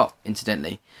still got,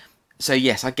 incidentally. So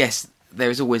yes, I guess there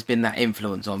has always been that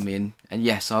influence on me. And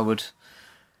yes,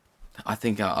 I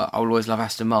think I will always love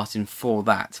Aston Martin for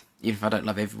that, even if I don't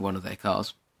love every one of their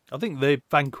cars. I think the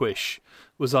Vanquish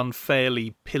was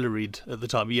unfairly pilloried at the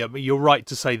time. Yeah, you're right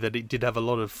to say that it did have a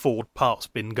lot of Ford part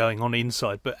spin going on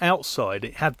inside, but outside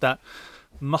it had that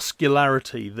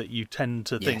muscularity that you tend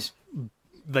to think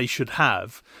they should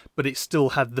have, but it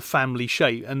still had the family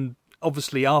shape. And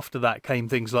obviously after that came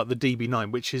things like the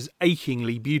DB9, which is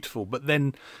achingly beautiful, but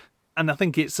then, and I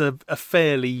think it's a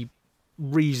fairly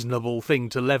reasonable thing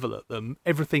to level at them,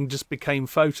 everything just became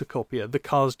photocopier. The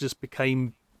cars just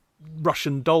became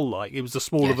Russian doll-like. It was a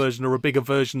smaller version or a bigger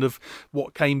version of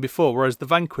what came before, whereas the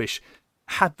Vanquish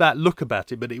had that look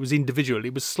about it, but it was individual.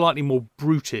 It was slightly more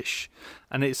brutish,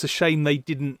 and it's a shame they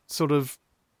didn't sort of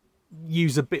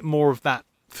use a bit more of that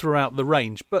throughout the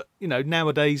range. But,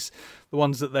 nowadays, the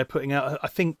ones that they're putting out, I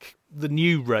think the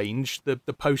new range, the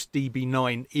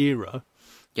post-DB9 era,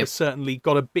 has certainly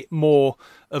got a bit more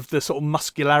of the sort of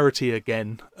muscularity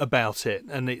again about it,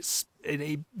 and they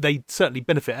certainly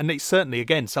benefit. And it's certainly,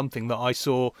 again, something that I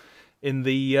saw in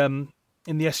the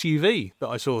SUV that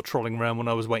I saw trolling around when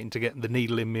I was waiting to get the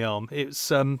needle in my arm.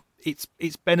 It's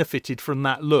benefited from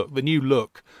that look. The new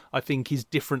look, I think, is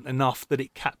different enough that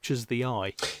it captures the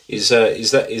eye. Is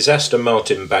Aston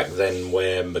Martin back then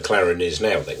where McLaren is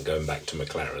now? Then going back to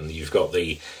McLaren, you've got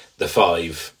the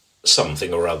 5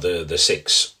 something or other, the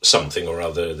 6 something or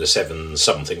other, the 7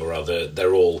 something or other.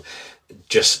 They're all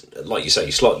just, like you say,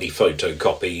 slightly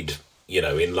photocopied,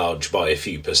 enlarged by a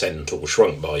few percent or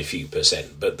shrunk by a few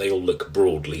percent, but they all look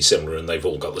broadly similar, and they've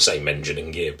all got the same engine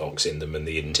and gearbox in them, and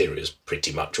the interior's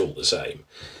pretty much all the same.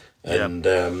 And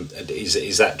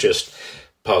is that just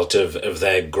part of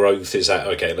their growth? Is that,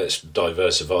 okay, let's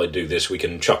diversify, do this, we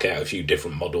can chuck out a few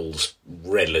different models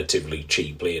relatively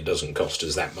cheaply, it doesn't cost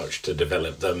us that much to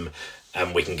develop them,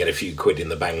 and we can get a few quid in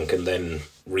the bank and then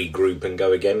regroup and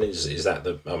go again? Is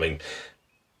that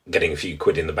getting a few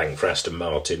quid in the bank for Aston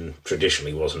Martin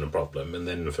traditionally wasn't a problem, and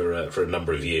then for a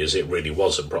number of years it really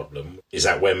was a problem. Is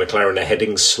that where McLaren are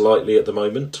heading slightly at the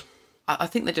moment? I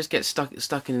think they just get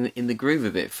stuck in the groove a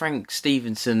bit. Frank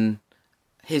Stevenson,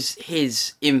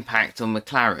 his impact on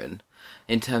McLaren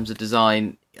in terms of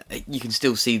design, you can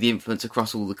still see the influence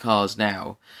across all the cars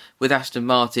now. With Aston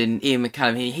Martin, Ian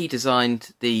McCallum, he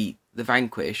designed the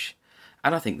Vanquish,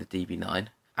 and I think the DB9,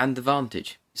 and the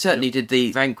Vantage. Certainly did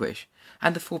the Vanquish.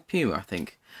 And the Ford Puma, I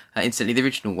think. Instantly, the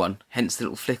original one. Hence the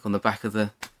little flick on the back of the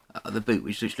boot,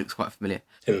 which looks quite familiar.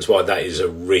 Hence why that is a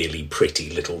really pretty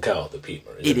little car, the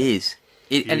Puma, isn't it? It is.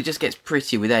 And it just gets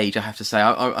prettier with age, I have to say.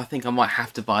 I think I might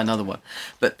have to buy another one.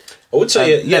 But I would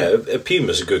say, a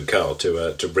Puma's a good car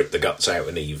to rip the guts out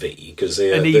an EV, because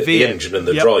the engine and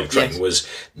the drivetrain was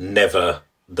never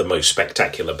the most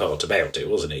spectacular part about it,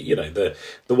 wasn't it? You know, the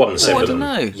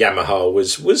 1.7 Yamaha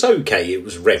was okay. It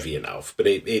was revvy enough, but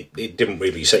it didn't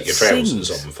really set your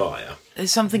trousers on fire.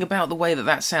 There's something about the way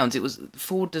that sounds. It was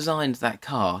Ford designed that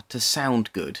car to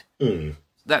sound good.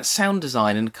 That sound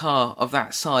design in a car of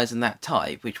that size and that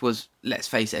type, which was, let's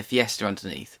face it, a Fiesta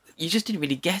underneath, you just didn't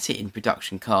really get it in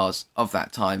production cars of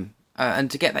that time. And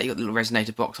to get that, you got the little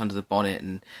resonator box under the bonnet,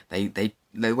 and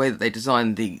the way that they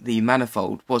designed the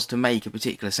manifold was to make a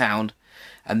particular sound.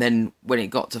 And then when it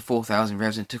got to 4,000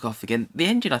 revs and took off again, the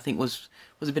engine, I think, was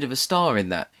a bit of a star in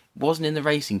that. It wasn't in the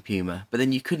Racing Puma, but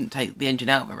then you couldn't take the engine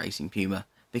out of a Racing Puma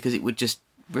because it would just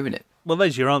ruin it. Well,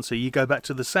 there's your answer. You go back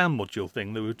to the sound module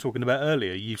thing that we were talking about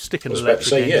earlier. You stick an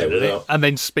electric engine in it, and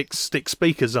then stick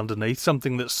speakers underneath,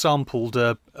 something that sampled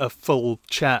a full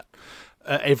chat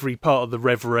at every part of the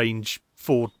rev range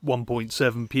Ford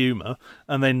 1.7 Puma,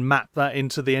 and then map that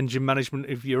into the engine management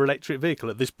of your electric vehicle.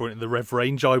 At this point in the rev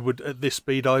range, at this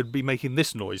speed, I'd be making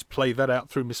this noise. Play that out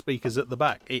through my speakers at the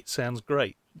back. It sounds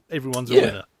great. Everyone's a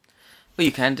winner. Well,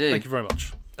 you can do. Thank you very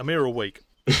much. I'm here all week.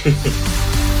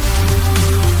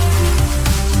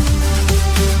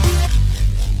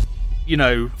 You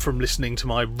know from listening to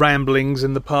my ramblings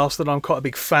in the past that I'm quite a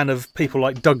big fan of people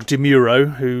like Doug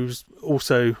DeMuro, who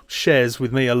also shares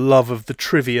with me a love of the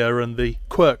trivia and the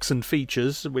quirks and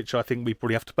features, which I think we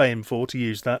probably have to pay him for to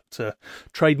use that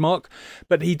trademark.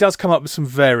 But he does come up with some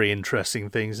very interesting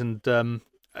things, and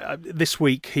this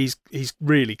week he's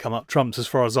really come up trumps as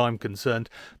far as I'm concerned.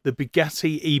 The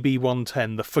Bugatti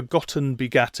EB110, the forgotten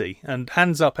Bugatti. And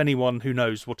hands up anyone who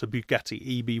knows what a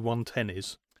Bugatti EB110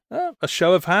 is. A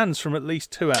show of hands from at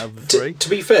least 2 out of the 3. To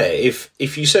be fair,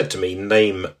 if you said to me,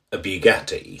 name a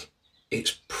Bugatti,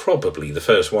 it's probably the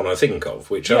first one I think of,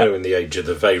 which I know in the age of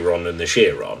the Veyron and the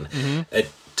Chiron.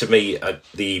 To me,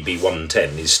 the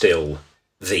EB110 is still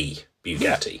the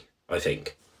Bugatti, I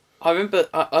think. I remember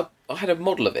I had a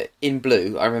model of it in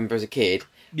blue, I remember as a kid,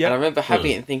 and I remember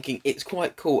having it and thinking it's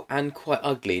quite cool and quite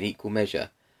ugly in equal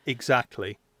measure.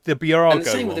 Exactly. The Biarago and the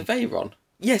same with the Veyron.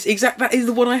 Yes, exactly. That is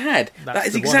the one I had. That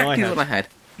is exactly the one I had.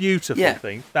 Beautiful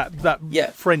thing.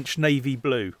 That French navy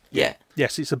blue. Yeah.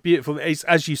 Yes, it's a beautiful. It's,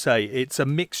 as you say, it's a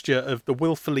mixture of the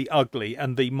willfully ugly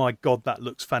and the my God, that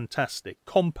looks fantastic.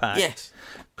 Compact. Yes.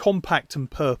 Compact and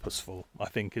purposeful, I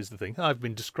think, is the thing. I've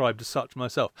been described as such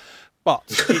myself. But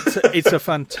it's a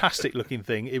fantastic looking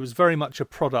thing. It was very much a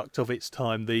product of its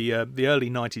time, the early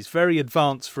 90s, very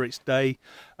advanced for its day,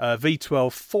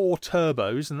 V12, 4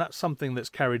 turbos, and that's something that's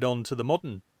carried on to the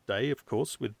modern day, of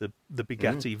course, with the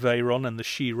Bugatti Veyron and the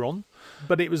Chiron.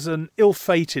 But it was an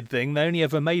ill-fated thing. They only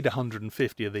ever made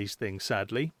 150 of these things,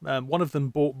 sadly. One of them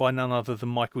bought by none other than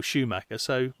Michael Schumacher,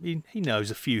 so he knows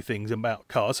a few things about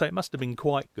cars, so it must have been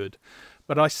quite good.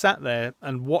 But I sat there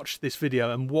and watched this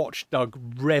video and watched Doug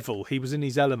revel. He was in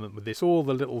his element with this, all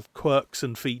the little quirks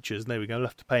and features. There we go, I'll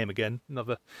have to pay him again.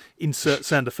 Another insert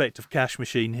sound effect of cash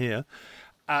machine here.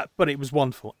 But it was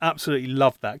wonderful. Absolutely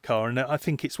loved that car. And I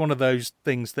think it's one of those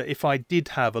things that if I did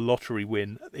have a lottery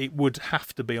win, it would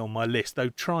have to be on my list. Though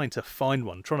trying to find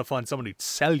someone who'd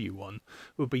sell you one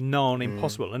would be nigh on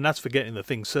impossible. And that's for getting the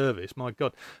thing serviced. My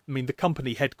God. I mean, the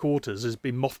company headquarters has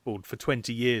been mothballed for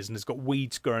 20 years and has got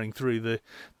weeds growing through the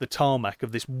tarmac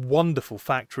of this wonderful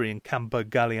factory in Campo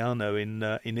Galliano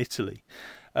in Italy.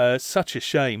 Such a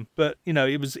shame. But, you know,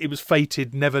 it was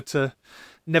fated never to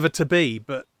be.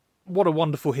 But what a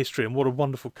wonderful history and what a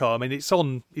wonderful car. I mean, it's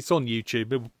on YouTube.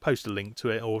 We'll post a link to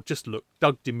it, or just look,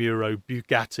 Doug DeMuro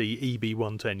Bugatti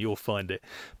EB110, you'll find it.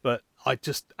 But I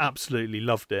just absolutely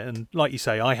loved it. And like you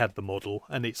say, I had the model,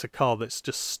 and it's a car that's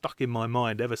just stuck in my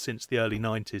mind ever since the early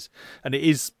 90s. And it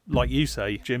is, like you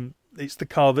say, Jim, it's the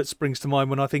car that springs to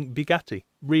mind when I think Bugatti.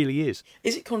 Really is.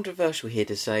 Is it controversial here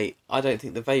to say I don't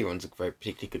think the Veyron's a very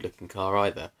particularly good-looking car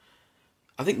either?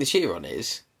 I think the Chiron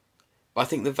is. I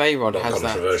think the Veyron has that.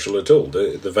 Not controversial at all.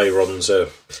 The Veyron's a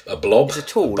blob. It's a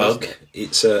tool, bug.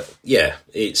 Isn't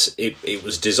it? It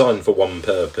was designed for one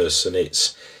purpose, and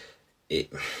it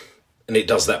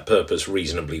does that purpose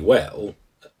reasonably well.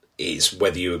 It's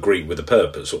whether you agree with the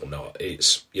purpose or not.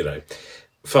 It's, you know,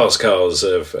 fast cars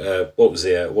of what was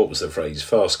the phrase?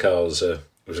 Fast cars. It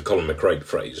was a Colin McRae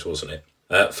phrase, wasn't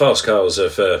it? Fast cars are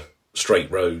for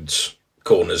straight roads.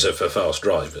 Corners are for fast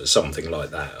drivers, something like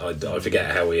that. I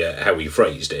forget how he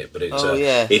phrased it, but it's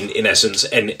in essence,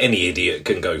 any idiot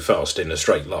can go fast in a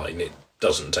straight line. It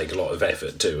doesn't take a lot of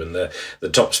effort to, and the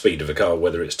top speed of a car,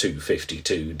 whether it's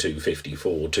 252,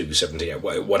 254, 278,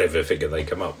 whatever figure they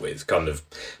come up with, kind of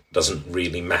doesn't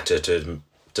really matter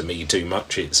to me too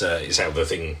much. It's how the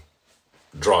thing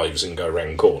drives and go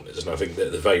around corners, and I think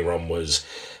that the Veyron was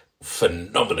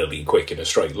phenomenally quick in a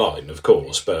straight line, of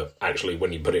course, but actually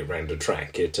when you put it around a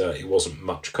track, it wasn't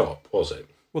much cop, was it?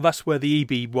 Well, that's where the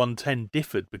EB110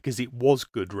 differed, because it was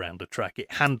good round a track.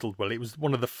 It handled well. It was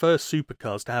one of the first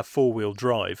supercars to have four-wheel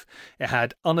drive. It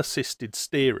had unassisted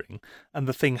steering, and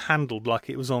the thing handled like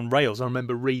it was on rails. I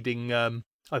remember reading...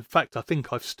 in fact, I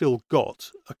think I've still got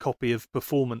a copy of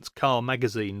Performance Car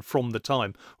magazine from the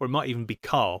time, or it might even be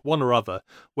Car, one or other,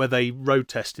 where they road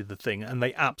tested the thing and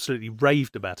they absolutely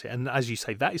raved about it. And as you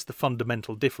say, that is the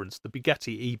fundamental difference. The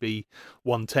Bugatti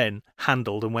EB110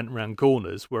 handled and went around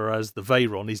corners, whereas the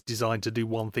Veyron is designed to do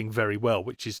one thing very well,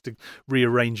 which is to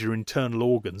rearrange your internal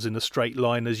organs in a straight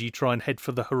line as you try and head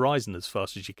for the horizon as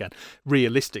fast as you can.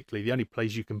 Realistically, the only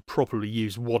place you can properly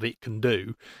use what it can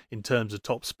do in terms of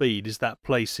top speed is that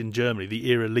place in Germany,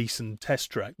 the Irrliessen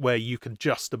test track, where you can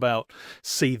just about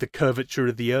see the curvature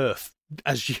of the earth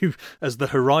as the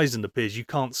horizon appears. You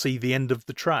can't see the end of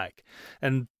the track,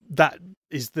 and that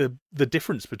is the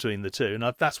difference between the two.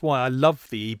 And that's why I love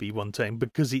the EB110,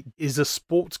 because it is a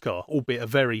sports car, albeit a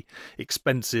very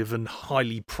expensive and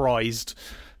highly prized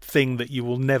thing that you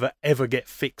will never ever get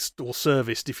fixed or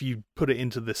serviced if you put it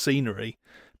into the scenery.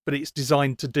 But it's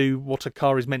designed to do what a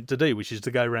car is meant to do, which is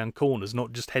to go around corners,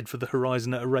 not just head for the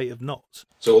horizon at a rate of knots.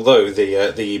 So although the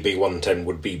EB110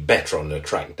 would be better on a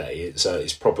track day,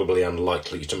 it's probably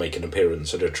unlikely to make an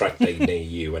appearance at a track day near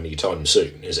you anytime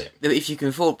soon, is it? If you can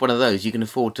afford one of those, you can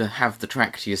afford to have the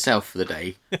track to yourself for the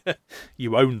day.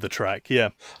 You own the track, yeah.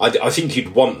 I think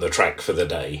you'd want the track for the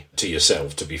day to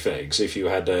yourself, to be fair, because if you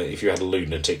had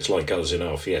lunatics like us in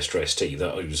our Fiesta ST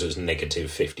that owes us negative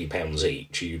 £50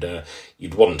 each,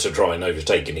 you'd want to try and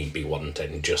overtake an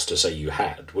EB110 just to say you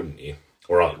had, wouldn't you?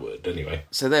 Or I would, anyway.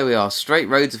 So there we are. Straight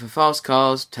roads are for fast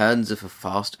cars, turns are for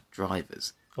fast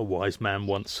drivers. A wise man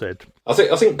once said. I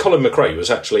think Colin McRae was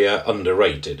actually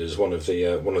underrated as one of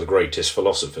the greatest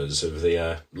philosophers of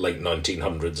the late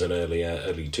 1900s and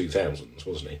early 2000s,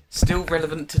 wasn't he? Still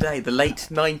relevant today. The late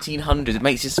 1900s. It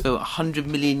makes us feel 100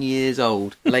 million years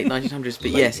old. Late 1900s.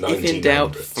 But yes, if in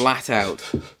doubt, flat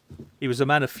out. He was a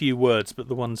man of few words, but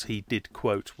the ones he did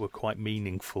quote were quite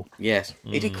meaningful. Yes.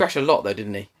 He did crash a lot, though,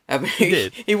 didn't he? He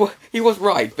did. He was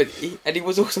right, but he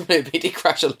was also he did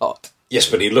crash a lot. Yes,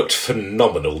 but he looked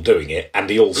phenomenal doing it,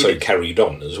 and he also carried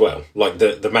on as well. Like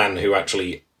the man who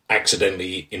actually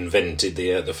accidentally invented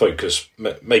the Focus,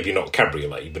 maybe not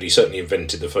Cabriolet, but he certainly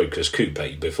invented the Focus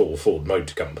Coupe before Ford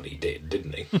Motor Company did,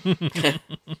 didn't he?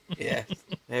 Yeah,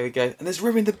 there we go. And there's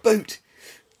room in the boot.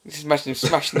 Just imagine him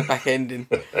smashing the back end in.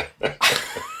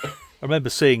 I remember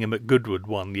seeing him at Goodwood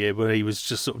one year where he was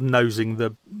just sort of nosing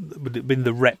the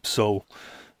Repsol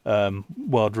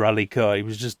Wild Rally car. He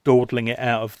was just dawdling it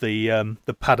out of the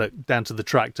paddock down to the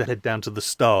track to head down to the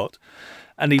start.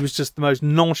 And he was just the most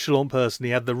nonchalant person.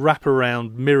 He had the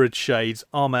wraparound mirrored shades,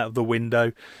 arm out of the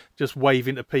window, just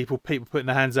waving to people putting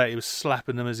their hands out. He was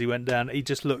slapping them as he went down. He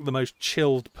just looked the most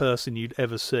chilled person you'd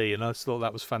ever see, and I just thought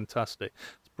that was fantastic.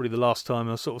 It's probably the last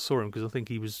time I sort of saw him, because I think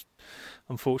he was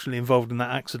unfortunately involved in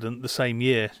that accident the same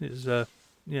year. It was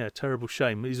terrible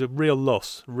shame. He's a real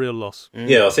loss.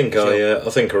 Yeah, I think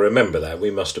I remember that.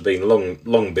 We must have been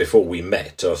long before we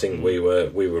met. I think we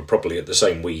were probably at the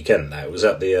same weekend. That it was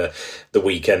at the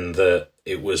weekend that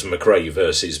it was McRae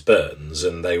versus Burns,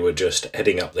 and they were just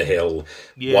heading up the hill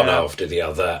one after the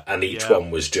other, and each one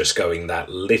was just going that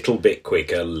little bit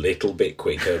quicker,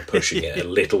 pushing it a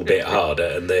little bit harder.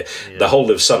 And the whole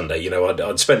of Sunday,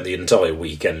 I'd spent the entire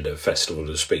weekend at Festival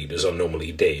of Speed as I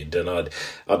normally did, and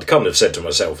I'd kind of said to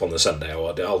myself on the Sunday,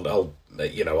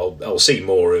 I'll see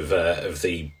more of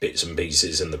the bits and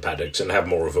pieces in the paddocks and have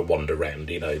more of a wander round.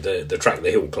 The track, the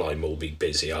hill climb will be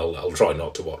busy. I'll try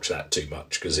not to watch that too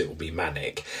much because it will be manic.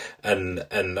 And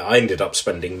I ended up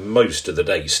spending most of the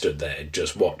day stood there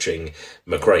just watching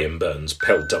McRae and Burns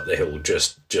pelt up the hill,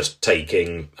 just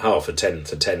taking half a tenth,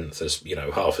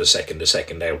 half a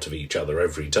second out of each other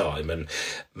every time, and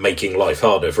making life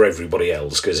harder for everybody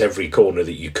else, because every corner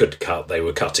that you could cut, they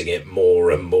were cutting it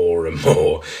more and more and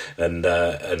more,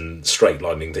 and straight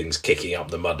lining things, kicking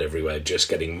up the mud everywhere, just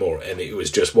getting more. And it was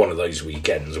just one of those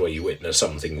weekends where you witness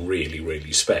something really,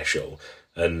 really special.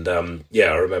 And I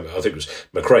remember, I think it was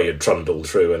McRae had trundled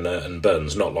through, and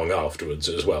Burns not long afterwards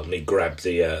as well, and he grabbed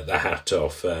the hat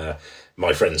off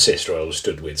my friend's sister I was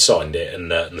stood with, signed it,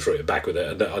 and threw it back with it.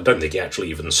 And I don't think he actually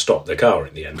even stopped the car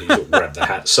in the end. He sort of grabbed the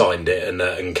hat, signed it,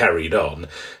 and carried on.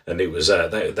 And it was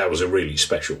that was a really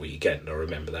special weekend. I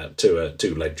remember that.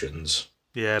 Two legends.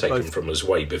 Yeah, taken from us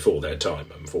way before their time,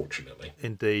 unfortunately.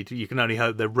 Indeed. You can only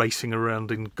hope they're racing around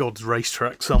in God's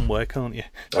racetrack somewhere, can't you?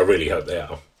 I really hope they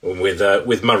are. And with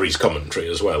Murray's commentary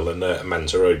as well, and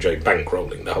Mansour OJ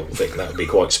bankrolling the whole thing, that would be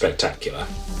quite spectacular.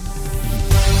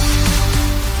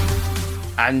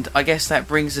 And I guess that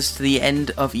brings us to the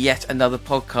end of yet another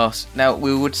podcast. Now,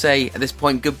 we would say at this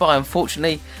point goodbye.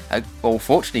 Unfortunately, or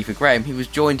fortunately for Graham, he was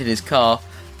joined in his car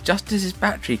just as his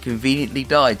battery conveniently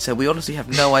died. So we honestly have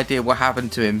no idea what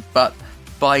happened to him. But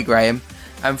bye, Graham.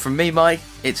 And from me, Mike,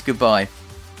 it's goodbye.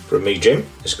 From me, Jim,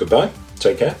 it's goodbye.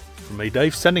 Take care. From me,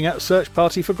 Dave, sending out a search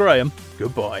party for Graham.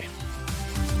 Goodbye.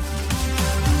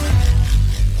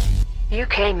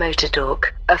 UK Motor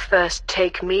Talk, a First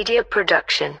Take Media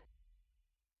production.